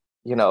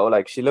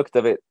 like she looked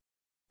a bit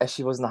as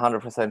she wasn't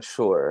 100%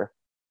 sure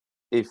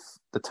if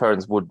the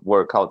turns would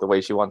work out the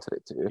way she wanted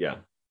it to. Yeah.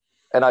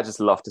 And I just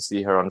love to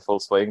see her on full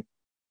swing.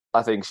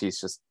 I think she's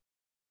just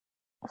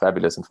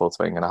fabulous in full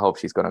swing, and I hope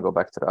she's going to go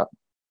back to that.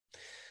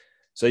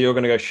 So you're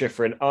going to go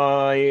Schifrin.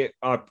 I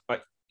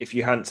if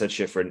you hadn't said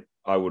Schifrin,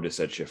 I would have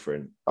said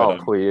Schifrin.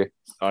 Poor you.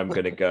 I'm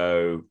going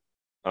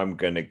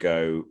to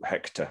go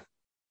Hector.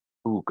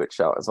 Ooh, good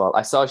shout as well.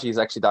 I saw she's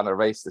actually done a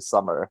race this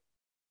summer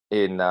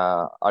in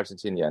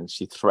Argentina, and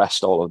she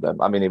thrashed all of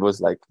them. I mean, it was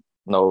like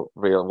no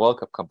real World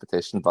Cup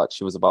competition, but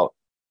she was about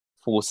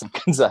 4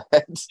 seconds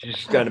ahead.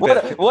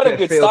 What a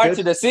good start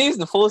to the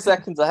season, 4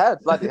 seconds ahead.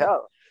 Bloody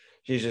hell.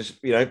 She's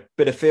just,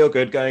 bit of feel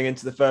good going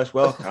into the first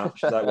World Cup.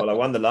 She's like, well, I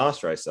won the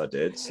last race I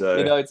did. So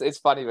it's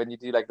funny when you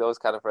do like those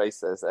kind of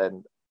races,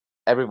 and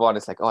everyone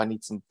is like, oh, I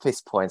need some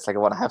fist points. Like I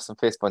want to have some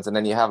fist points, and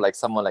then you have like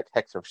someone like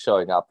Hector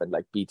showing up and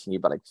like beating you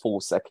by like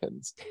 4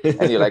 seconds,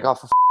 and you're like, oh,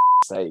 for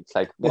sake,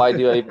 like why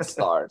do I even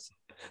start?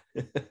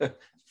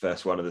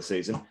 First one of the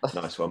season.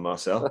 Nice one,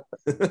 Marcel.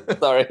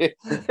 Sorry.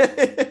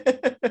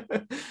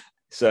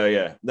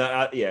 So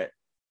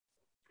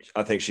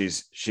I think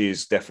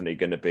she's definitely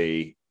going to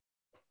be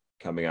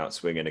coming out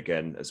swinging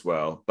again as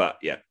well. But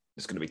yeah,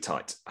 it's going to be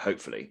tight,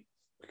 hopefully,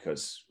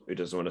 because who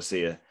doesn't want to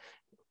see a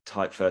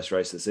tight first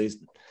race of the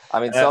season? I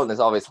mean, Solden is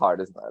always hard,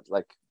 isn't it?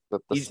 Like the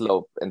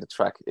slope in the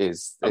track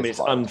is. It's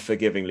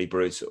unforgivingly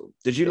brutal.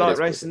 Did you like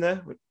racing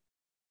there?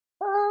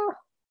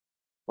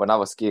 When I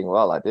was skiing,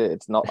 well, I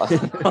did. Not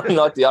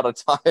not the other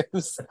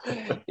times.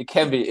 It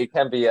can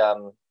be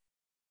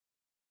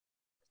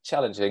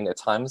challenging at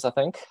times, I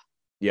think.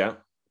 Yeah,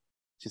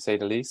 to say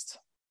the least.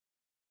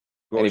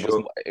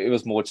 It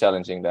was more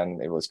challenging than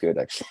it was good,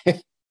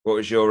 actually. What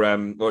was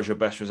your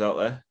best result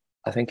there?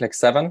 I think like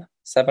 7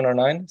 or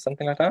 9,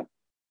 something like that.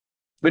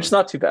 Which is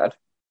not too bad.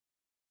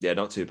 Yeah,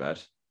 not too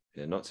bad.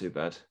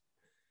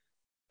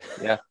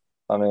 Yeah,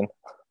 I mean,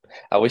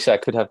 I wish I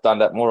could have done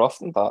that more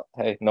often, but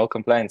hey, no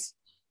complaints.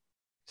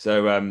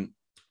 So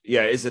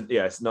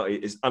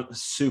it's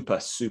super,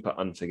 super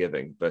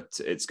unforgiving, but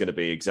it's going to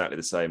be exactly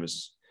the same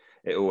as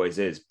it always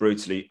is.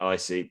 Brutally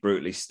icy,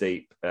 brutally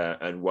steep,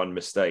 and one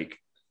mistake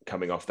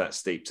coming off that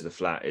steep to the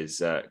flat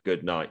is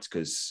good night,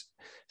 because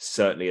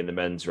certainly in the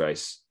men's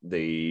race,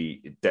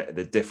 the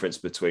difference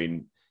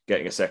between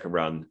getting a second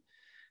run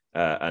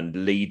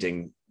and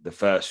leading the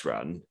first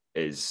run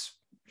is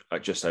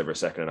like just over a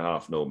second and a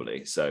half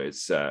normally. So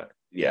it's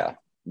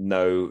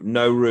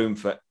no room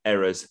for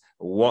errors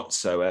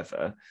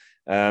whatsoever.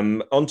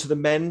 On to the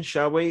men,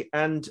 shall we?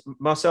 And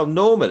Marcel,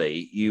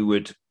 normally you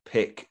would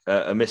pick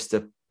a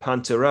Mr.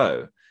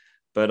 Pantero,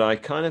 but I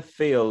kind of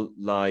feel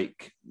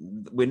like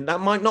that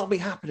might not be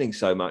happening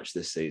so much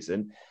this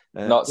season.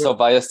 Not so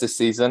biased this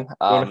season. You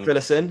want to fill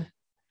us in?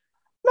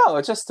 No,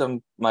 it's just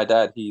my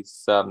dad.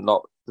 He's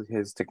not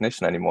his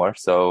technician anymore,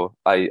 so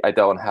I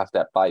don't have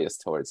that bias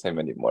towards him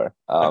anymore.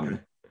 Okay.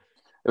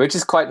 Which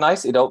is quite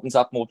nice. It opens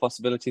up more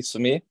possibilities for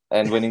me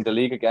and winning the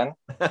league again.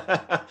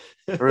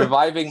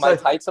 Reviving my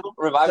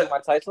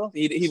title.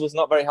 He was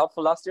not very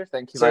helpful last year.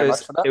 Thank you very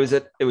much for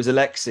that. It was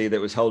Alexei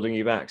that was holding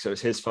you back, so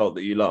it's his fault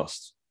that you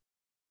lost.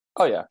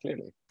 Oh yeah,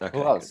 clearly. Okay,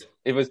 who else?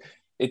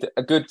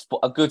 A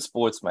good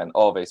sportsman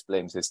always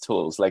blames his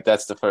tools. Like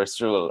that's the first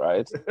rule,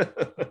 right?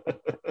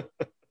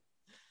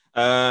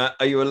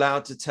 Are you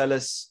allowed to tell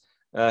us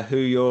who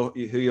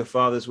your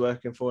father's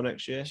working for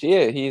next year?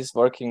 Yeah, he's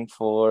working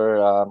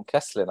for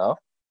Kessler now,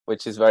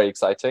 which is very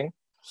exciting.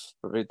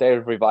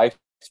 Their revived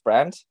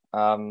brand,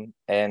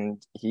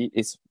 and he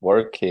is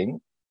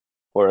working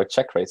for a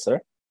Czech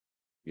racer.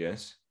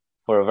 Yes.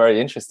 For a very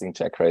interesting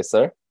Czech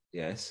racer.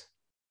 Yes.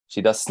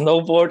 She does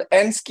snowboard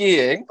and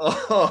skiing.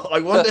 Oh, I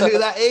wonder who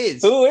that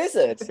is. Who is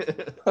it?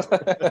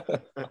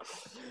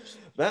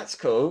 That's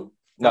cool.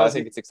 No, I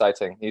think it's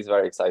exciting. He's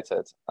very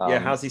excited.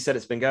 How's he said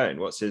it's been going?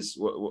 It's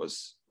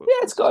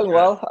going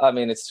well. I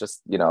mean, it's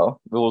just, we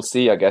will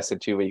see, I guess, in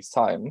 2 weeks'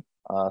 time.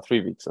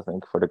 3 weeks, I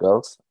think, for the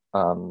girls.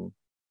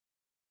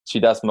 She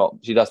does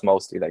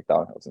mostly like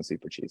downhills and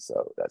super G's,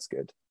 so that's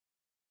good.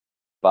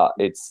 But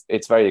it's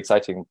very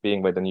exciting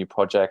being with a new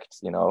project.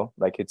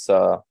 Like it's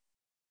a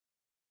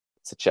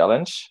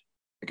challenge.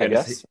 Again, I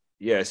guess.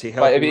 Is he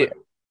helping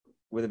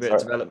with a bit of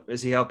development?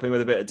 Is he helping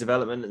with a bit of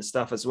development and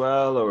stuff as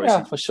well?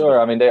 Or for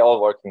sure. I mean, they're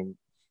all working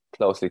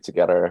closely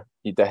together.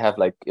 They have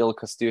like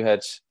Ilka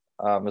Stuhedge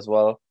as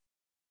well,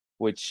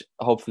 which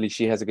hopefully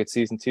she has a good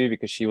season too,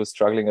 because she was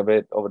struggling a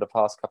bit over the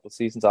past couple of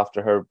seasons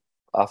after her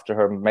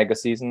mega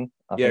season.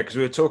 Because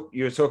you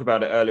were talking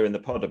about it earlier in the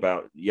pod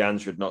about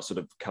Jansrud not sort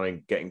of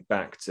getting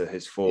back to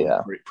his form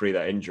pre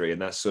that injury,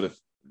 and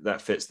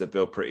that fits the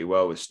bill pretty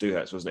well with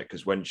Stuhetz, wasn't it?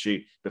 Because when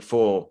she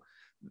before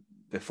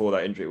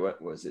that injury,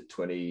 what was it,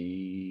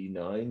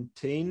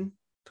 2019?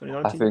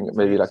 I think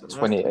maybe like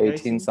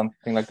 2018,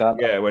 something like that.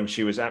 Yeah, when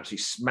she was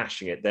absolutely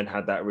smashing it, then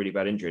had that really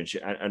bad injury, and she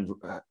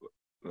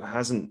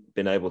hasn't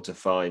been able to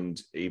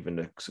find even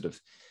a sort of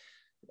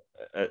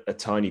a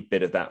tiny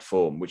bit of that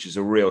form, which is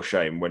a real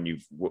shame when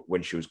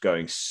she was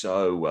going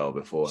so well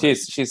before.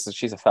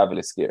 She's a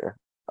fabulous skier.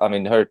 I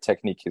mean, her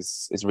technique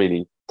is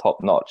really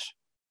top notch,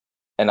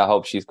 and I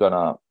hope she's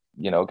gonna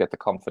get the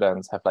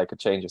confidence, have like a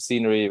change of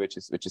scenery, which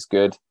is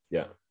good.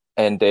 Yeah,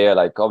 and they are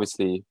like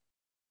obviously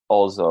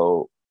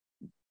also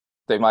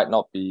they might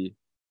not be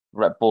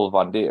Red Bull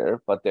Van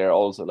Deer, but they're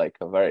also like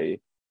a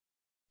very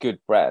good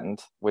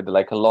brand with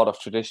like a lot of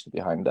tradition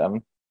behind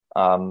them,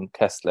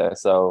 Kessler.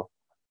 So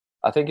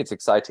I think it's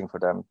exciting for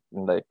them.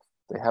 Like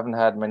they haven't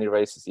had many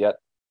races yet,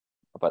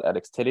 but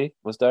Alex Tilley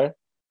was there.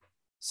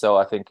 So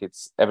I think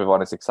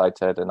everyone is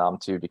excited, and I'm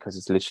too, because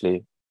it's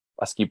literally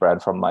a ski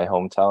brand from my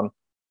hometown.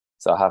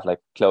 So I have like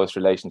close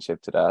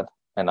relationship to that,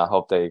 and I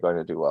hope they're going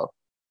to do well.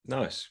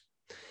 Nice.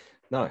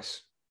 Well,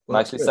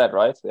 nicely said,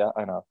 right? Yeah,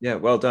 I know. Yeah,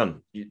 well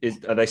done.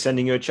 Are they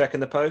sending you a check in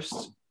the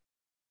post?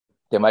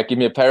 They might give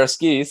me a pair of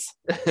skis.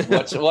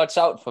 Watch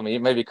out for me.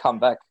 Maybe come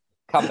back,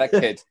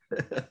 kid.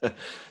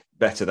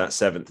 Better that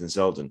 7th in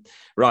Solden.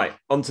 Right,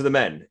 on to the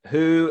men.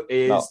 Who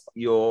is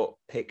your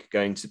pick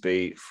going to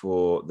be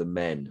for the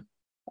men?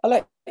 I'll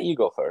let you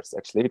go first,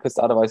 actually, because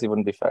otherwise it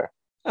wouldn't be fair.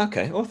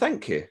 Okay. Well,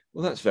 thank you.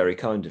 Well, that's very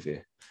kind of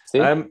you. See?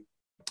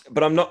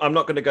 But I'm not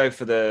going to go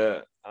for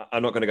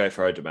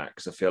Odermatt,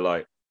 because I feel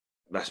like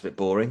that's a bit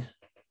boring.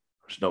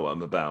 That's not what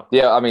I'm about.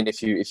 Yeah, I mean,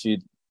 if you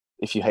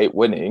hate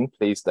winning,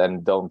 please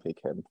then don't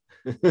pick him.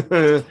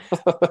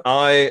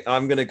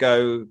 I'm going to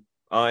go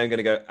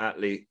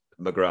Atlee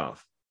McGrath.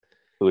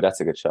 Ooh,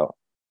 that's a good shot.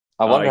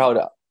 I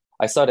wonder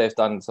I saw they've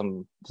done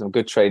some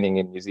good training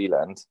in New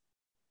Zealand,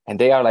 and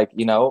they are like,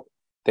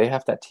 they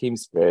have that team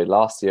spirit.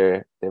 Last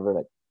year they were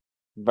like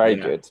very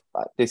good,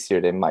 but this year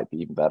they might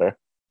be even better.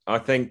 I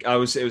think it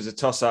was a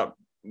toss up,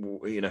 who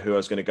I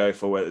was going to go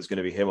for, whether it's going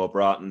to be him or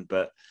Broughton,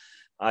 but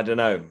I don't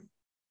know.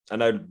 I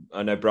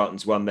know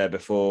Broughton's won there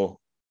before,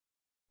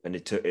 and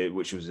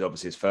which was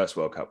obviously his first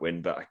World Cup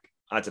win, but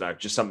I don't know,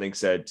 just something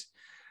said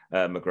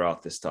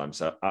McGrath this time.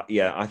 So I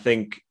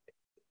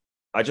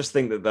just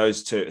think that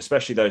those two,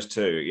 especially those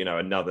two,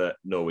 another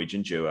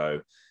Norwegian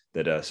duo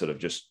that are sort of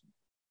just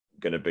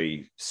going to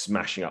be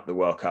smashing up the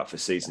World Cup for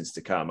seasons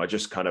to come.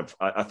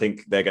 I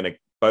think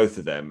both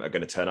of them are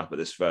going to turn up at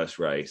this first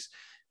race,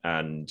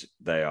 and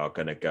they are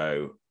going to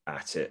go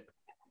at it.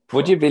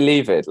 Would you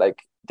believe it? Like,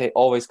 they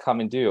always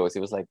come in duos.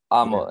 It was like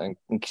Amo and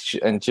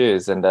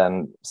Jiz, and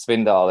then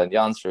Svindal and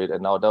Jansrud,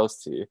 and now those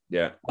two.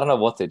 Yeah. I don't know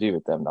what they do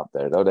with them up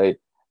there, though.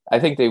 I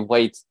think they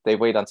wait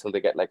until they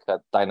get like a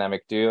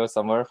dynamic duo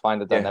somewhere,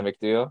 find a dynamic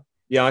duo.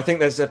 Yeah, I think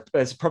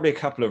there's probably a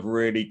couple of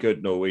really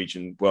good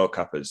Norwegian World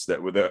Cuppers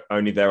that were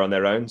only there on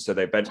their own, so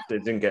they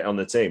didn't get on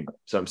the team.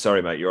 So I'm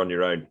sorry, mate, you're on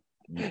your own.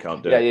 You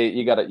can't do it. Yeah,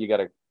 you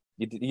gotta.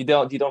 You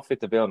don't fit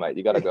the bill, mate.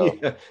 You gotta go.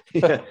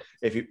 Yeah.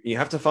 If you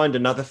have to find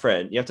another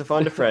friend, you have to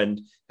find a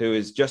friend who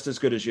is just as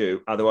good as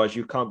you. Otherwise,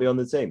 you can't be on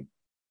the team.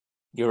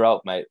 You're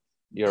out, mate.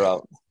 You're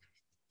out.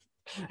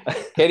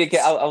 Katie,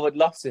 I would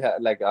love to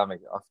have like.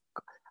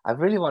 I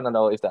really want to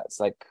know if that's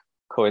like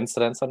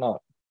coincidence or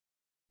not.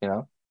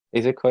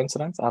 Is it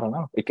coincidence? I don't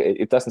know.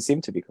 It doesn't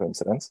seem to be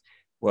coincidence.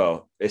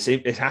 Well,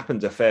 it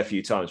happened a fair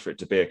few times for it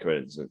to be a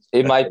coincidence.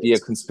 It might be a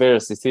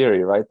conspiracy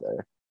theory right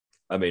there.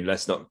 I mean,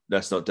 let's not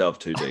delve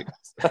too deep.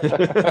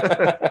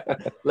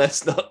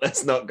 let's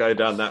not go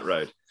down that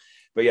road.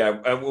 But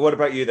yeah, what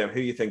about you then?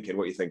 Who are you thinking?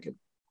 What are you thinking?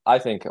 I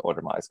think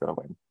Odermatt is going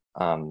to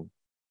win.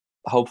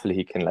 Hopefully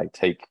he can like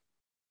take,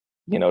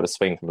 the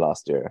swing from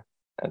last year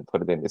and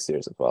put it in this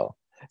year's as well.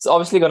 It's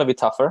obviously going to be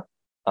tougher.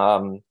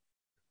 To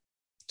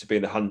be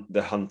the hunted,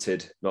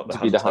 not the hunter.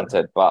 To be the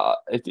hunted, but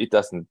it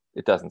doesn't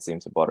seem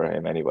to bother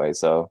him anyway.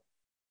 So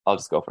I'll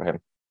just go for him.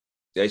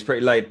 Yeah, he's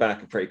pretty laid back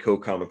and pretty cool,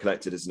 calm and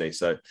collected, isn't he?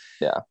 So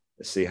yeah,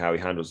 let's see how he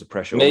handles the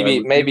pressure. Maybe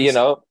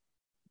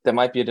there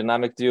might be a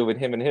dynamic duo with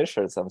him and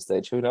Hirscher at some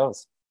stage. Who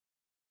knows?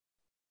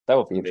 That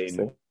would be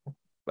interesting.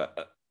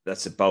 But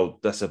that's a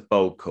bold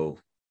call.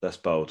 That's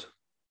bold.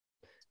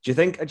 Do you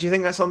think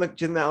that's on the? Do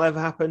you think that'll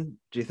ever happen?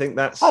 Do you think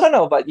that's? I don't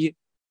know, but like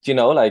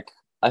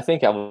I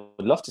think I would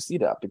love to see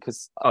that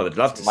because I'd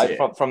love to see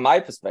it. From my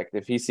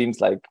perspective, he seems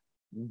like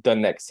the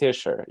next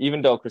Hirscher.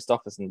 Even though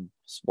Christophersen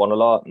won a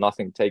lot,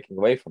 nothing taking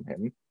away from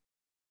him,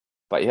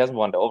 but he hasn't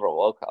won the overall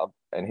World Cup,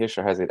 and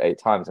Hirscher has it 8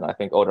 times, and I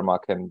think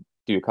Odermatt can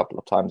do a couple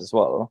of times as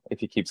well if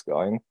he keeps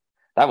going.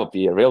 That would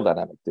be a real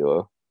dynamic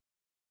duo.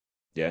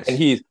 Yes,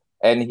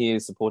 and he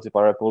is supported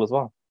by Red Bull as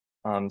well.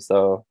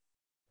 So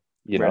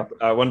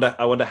I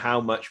wonder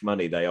how much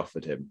money they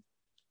offered him.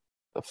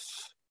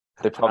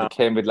 They probably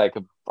came with like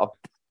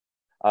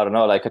I don't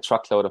know, like a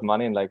truckload of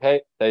money and like,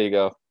 hey, there you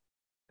go.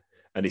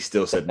 And he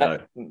still said no.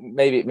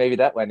 Maybe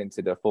that went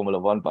into the Formula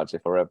One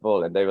budget for Red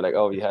Bull, and they were like,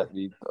 "Oh,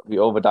 we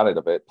overdone it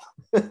a bit."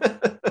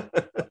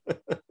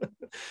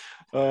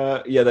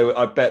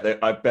 I bet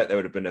there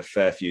would have been a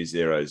fair few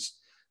zeros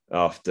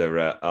after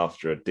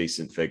a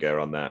decent figure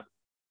on that.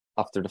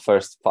 After the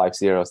first 5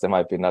 zeros, there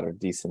might be another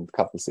decent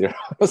couple zeros.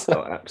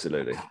 Oh,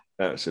 absolutely.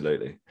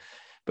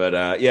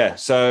 But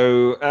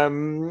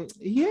so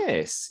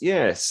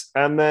yes,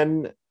 and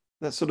then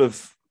that's sort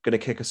of going to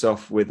kick us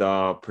off with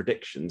our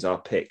predictions, our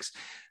picks.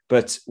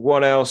 But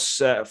what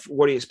else?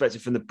 What are you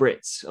expecting from the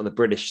Brits on the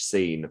British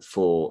scene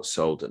for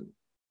Solden?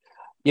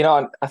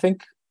 I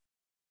think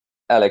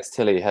Alex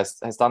Tilley has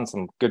done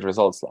some good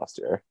results last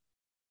year.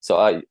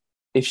 So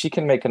if she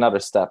can make another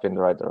step in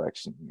the right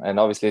direction, and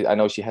obviously I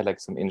know she had like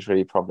some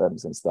injury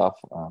problems and stuff.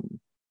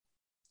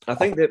 I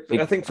think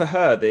for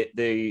her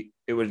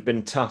it would have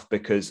been tough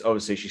because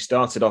obviously she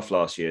started off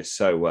last year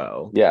so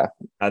well,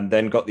 and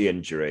then got the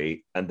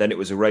injury, and then it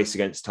was a race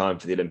against time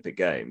for the Olympic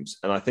Games,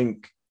 and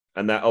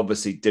that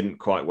obviously didn't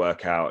quite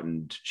work out,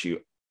 and she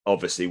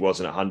obviously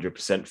wasn't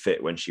 100%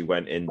 fit when she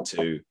went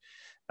into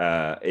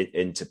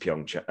Beijing.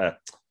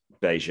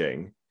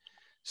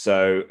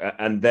 So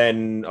and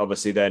then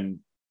obviously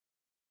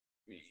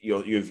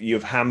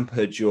you've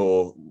hampered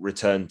your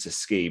return to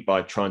ski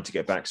by trying to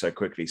get back so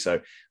quickly. So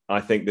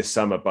I think this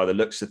summer, by the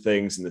looks of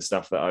things and the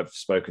stuff that I've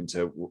spoken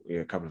to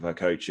a couple of her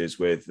coaches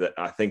with, that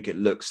I think it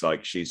looks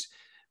like she's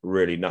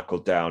really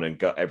knuckled down and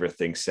got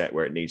everything set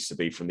where it needs to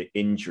be from the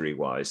injury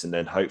wise, and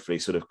then hopefully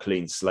sort of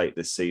clean slate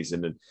this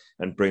season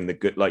and bring the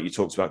good, like you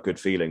talked about, good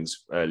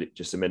feelings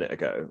just a minute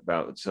ago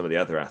about some of the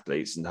other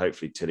athletes, and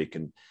hopefully Tilly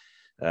can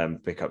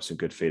pick up some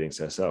good feelings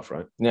herself,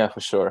 right? Yeah, for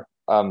sure.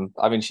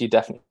 I mean, she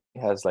definitely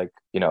has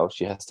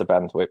she has the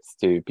bandwidth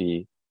to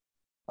be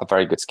a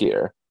very good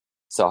skier.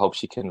 So I hope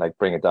she can like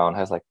bring it down,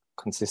 has like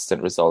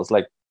consistent results,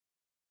 like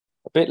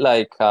a bit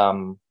like she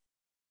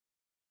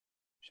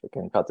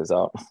can cut this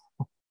out.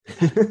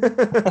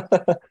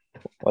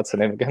 What's the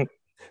name again?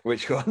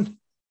 Which one?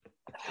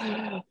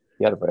 The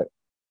other bit.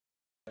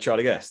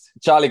 Charlie Guest.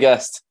 Charlie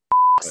Guest.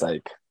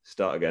 Sake.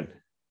 Start again.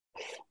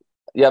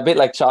 Yeah, a bit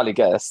like Charlie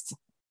Guest.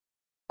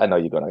 I know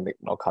you're gonna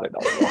cut it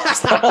out.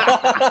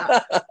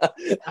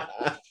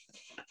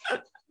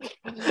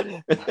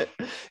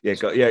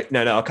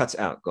 No, I'll cut it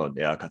out. Go on.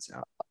 Yeah, I'll cut it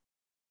out.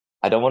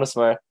 I don't want to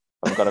swear.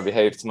 I'm gonna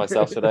behave to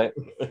myself today.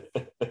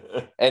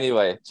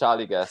 Anyway,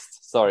 Charlie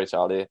Guest. Sorry,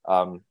 Charlie.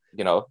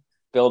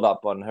 Build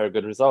up on her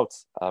good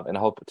results, and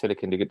I hope Tilly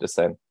can do the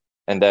same.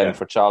 And then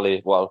for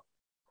Charlie, well,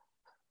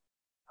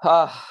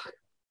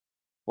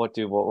 what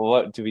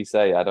do we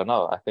say? I don't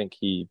know. I think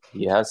he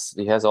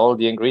has all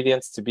the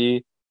ingredients to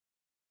be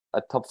a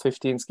top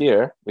 15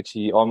 skier, which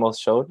he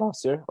almost showed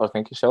last year. Or I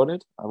think he showed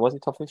it. Was he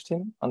top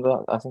 15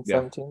 under? I think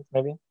 17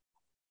 maybe.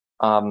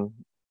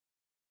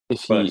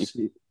 If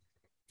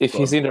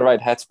he's in the right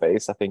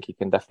headspace, I think he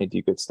can definitely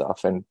do good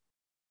stuff. And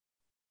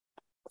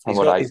he's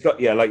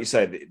got like you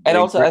said. And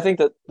also, I think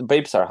that the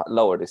bibs are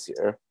lower this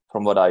year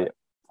from what I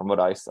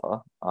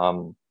saw.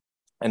 And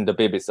the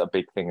bib is a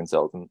big thing in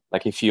Solden.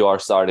 Like if you are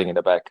starting in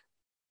the back,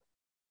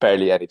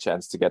 barely any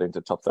chance to get into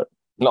top 30.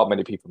 Not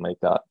many people make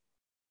that.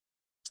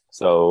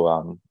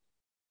 So,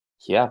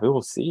 we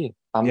will see.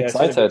 I'm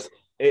excited.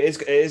 It is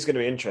going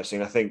to be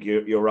interesting. I think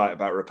you're right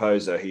about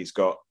Raposo. He's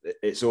got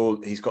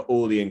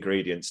all the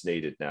ingredients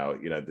needed now.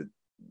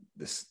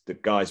 The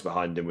guys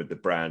behind him with the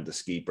brand, the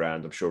ski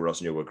brand. I'm sure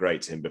Rosnell were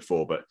great to him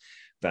before, but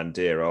Van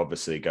Deer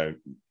obviously going.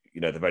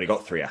 They've only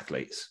got 3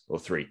 athletes or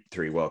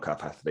three World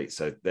Cup athletes,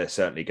 so they're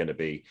certainly going to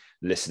be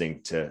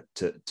listening to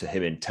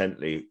him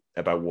intently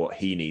about what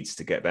he needs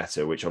to get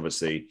better. Which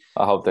obviously,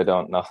 I hope they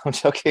don't. No, I'm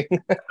joking.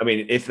 I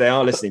mean, if they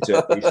are listening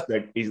to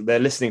it, they're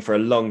listening for a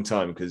long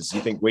time, because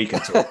you think we can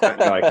talk, that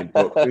guy can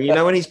talk.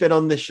 When he's been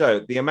on this show,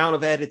 the amount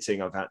of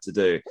editing I've had to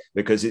do,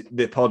 because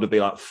the pod would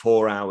be like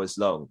 4 hours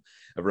long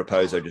of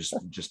Raposo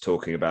just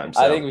talking about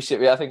himself. I think we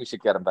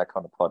should get him back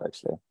on the pod,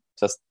 actually,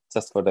 just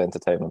for the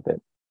entertainment bit.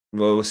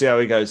 Well, we'll see how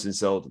he goes in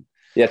Solden.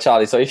 Yeah,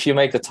 Charlie. So if you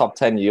make the top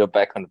 10, you're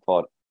back on the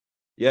pod.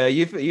 Yeah,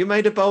 you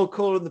made a bold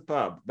call in the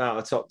pub about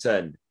a top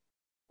 10.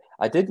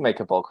 I did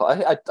make a bold call.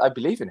 I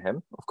believe in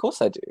him. Of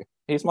course I do.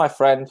 He's my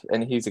friend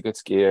and he's a good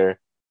skier.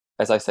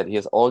 As I said, he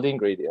has all the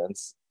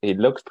ingredients. He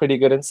looked pretty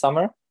good in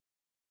summer.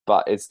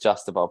 but it's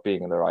just about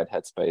being in the right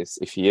headspace.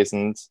 If he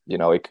isn't,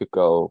 it could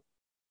go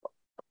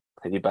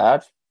pretty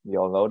bad. We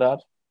all know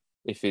that.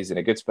 If he's in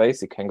a good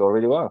space, it can go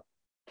really well.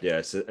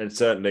 Yeah, and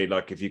certainly,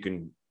 like, if you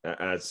can,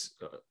 as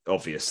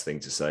obvious thing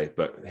to say,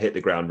 but hit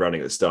the ground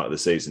running at the start of the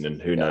season,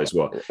 and who knows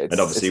what. And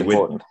obviously,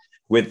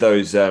 with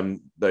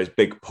those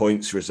big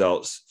points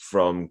results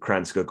from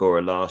Kranjska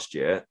Gora last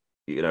year,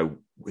 he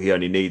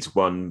only needs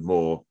one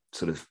more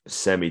sort of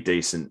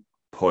semi-decent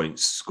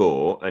points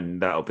score,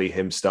 and that'll be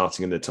him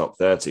starting in the top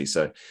 30.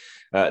 So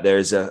there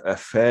is a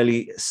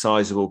fairly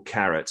sizable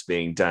carrot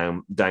being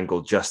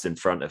dangled just in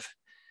front of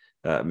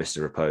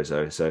Mr.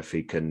 Raposo. So if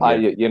he can,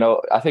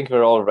 I think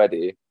we're all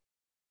ready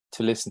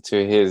to listen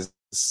to his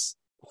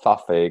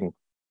faffing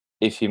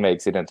if he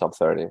makes it in top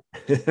 30.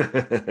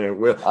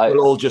 we'll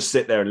all just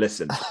sit there and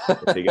listen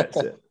if he gets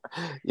it.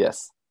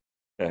 Yes.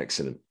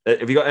 Excellent.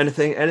 Have you got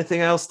anything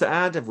else to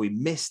add? Have we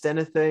missed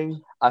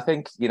anything? I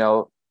think,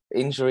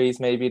 injuries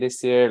maybe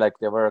this year, like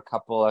there were a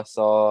couple I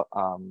saw,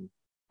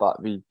 but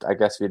I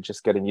guess we're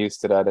just getting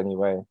used to that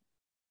anyway.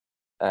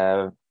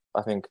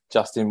 I think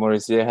Justin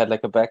Murisier had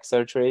like a back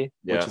surgery,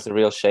 which is a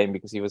real shame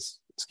because he was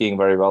skiing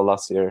very well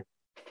last year.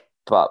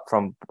 But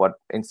from what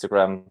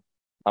Instagram,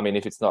 I mean,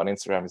 if it's not on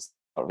Instagram, it's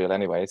not real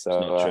anyway. So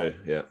it's not true.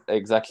 Yeah,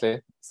 exactly.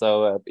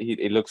 So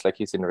it looks like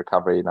he's in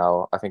recovery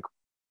now. I think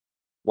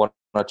one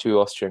or two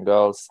Austrian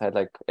girls had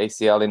like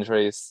ACL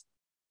injuries.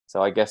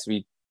 So I guess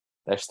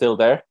they're still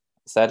there,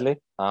 sadly.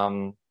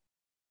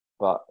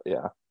 But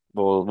yeah,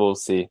 we'll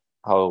see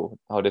how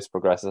this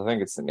progresses. I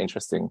think it's an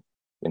interesting,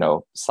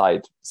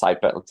 side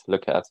battle to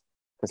look at,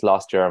 because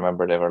last year I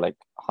remember there were like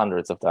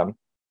hundreds of them.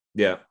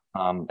 Yeah.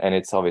 And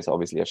it's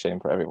obviously a shame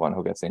for everyone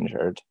who gets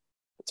injured.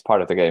 It's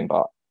part of the game,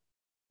 but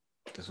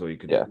that's all you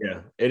can do.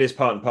 Yeah, it is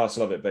part and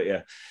parcel of it. But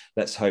yeah,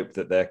 let's hope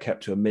that they're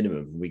kept to a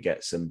minimum. We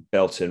get some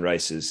belting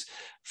races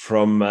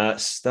from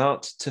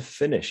start to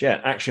finish. Yeah,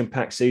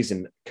 action-packed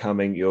season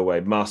coming your way.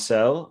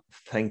 Marcel,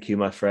 thank you,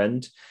 my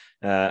friend.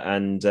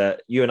 And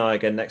you and I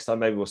again next time.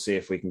 Maybe we'll see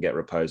if we can get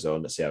Raposo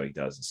on. Let's see how he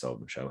does in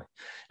Solden, shall we?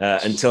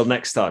 Until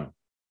next time,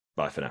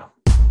 bye for now.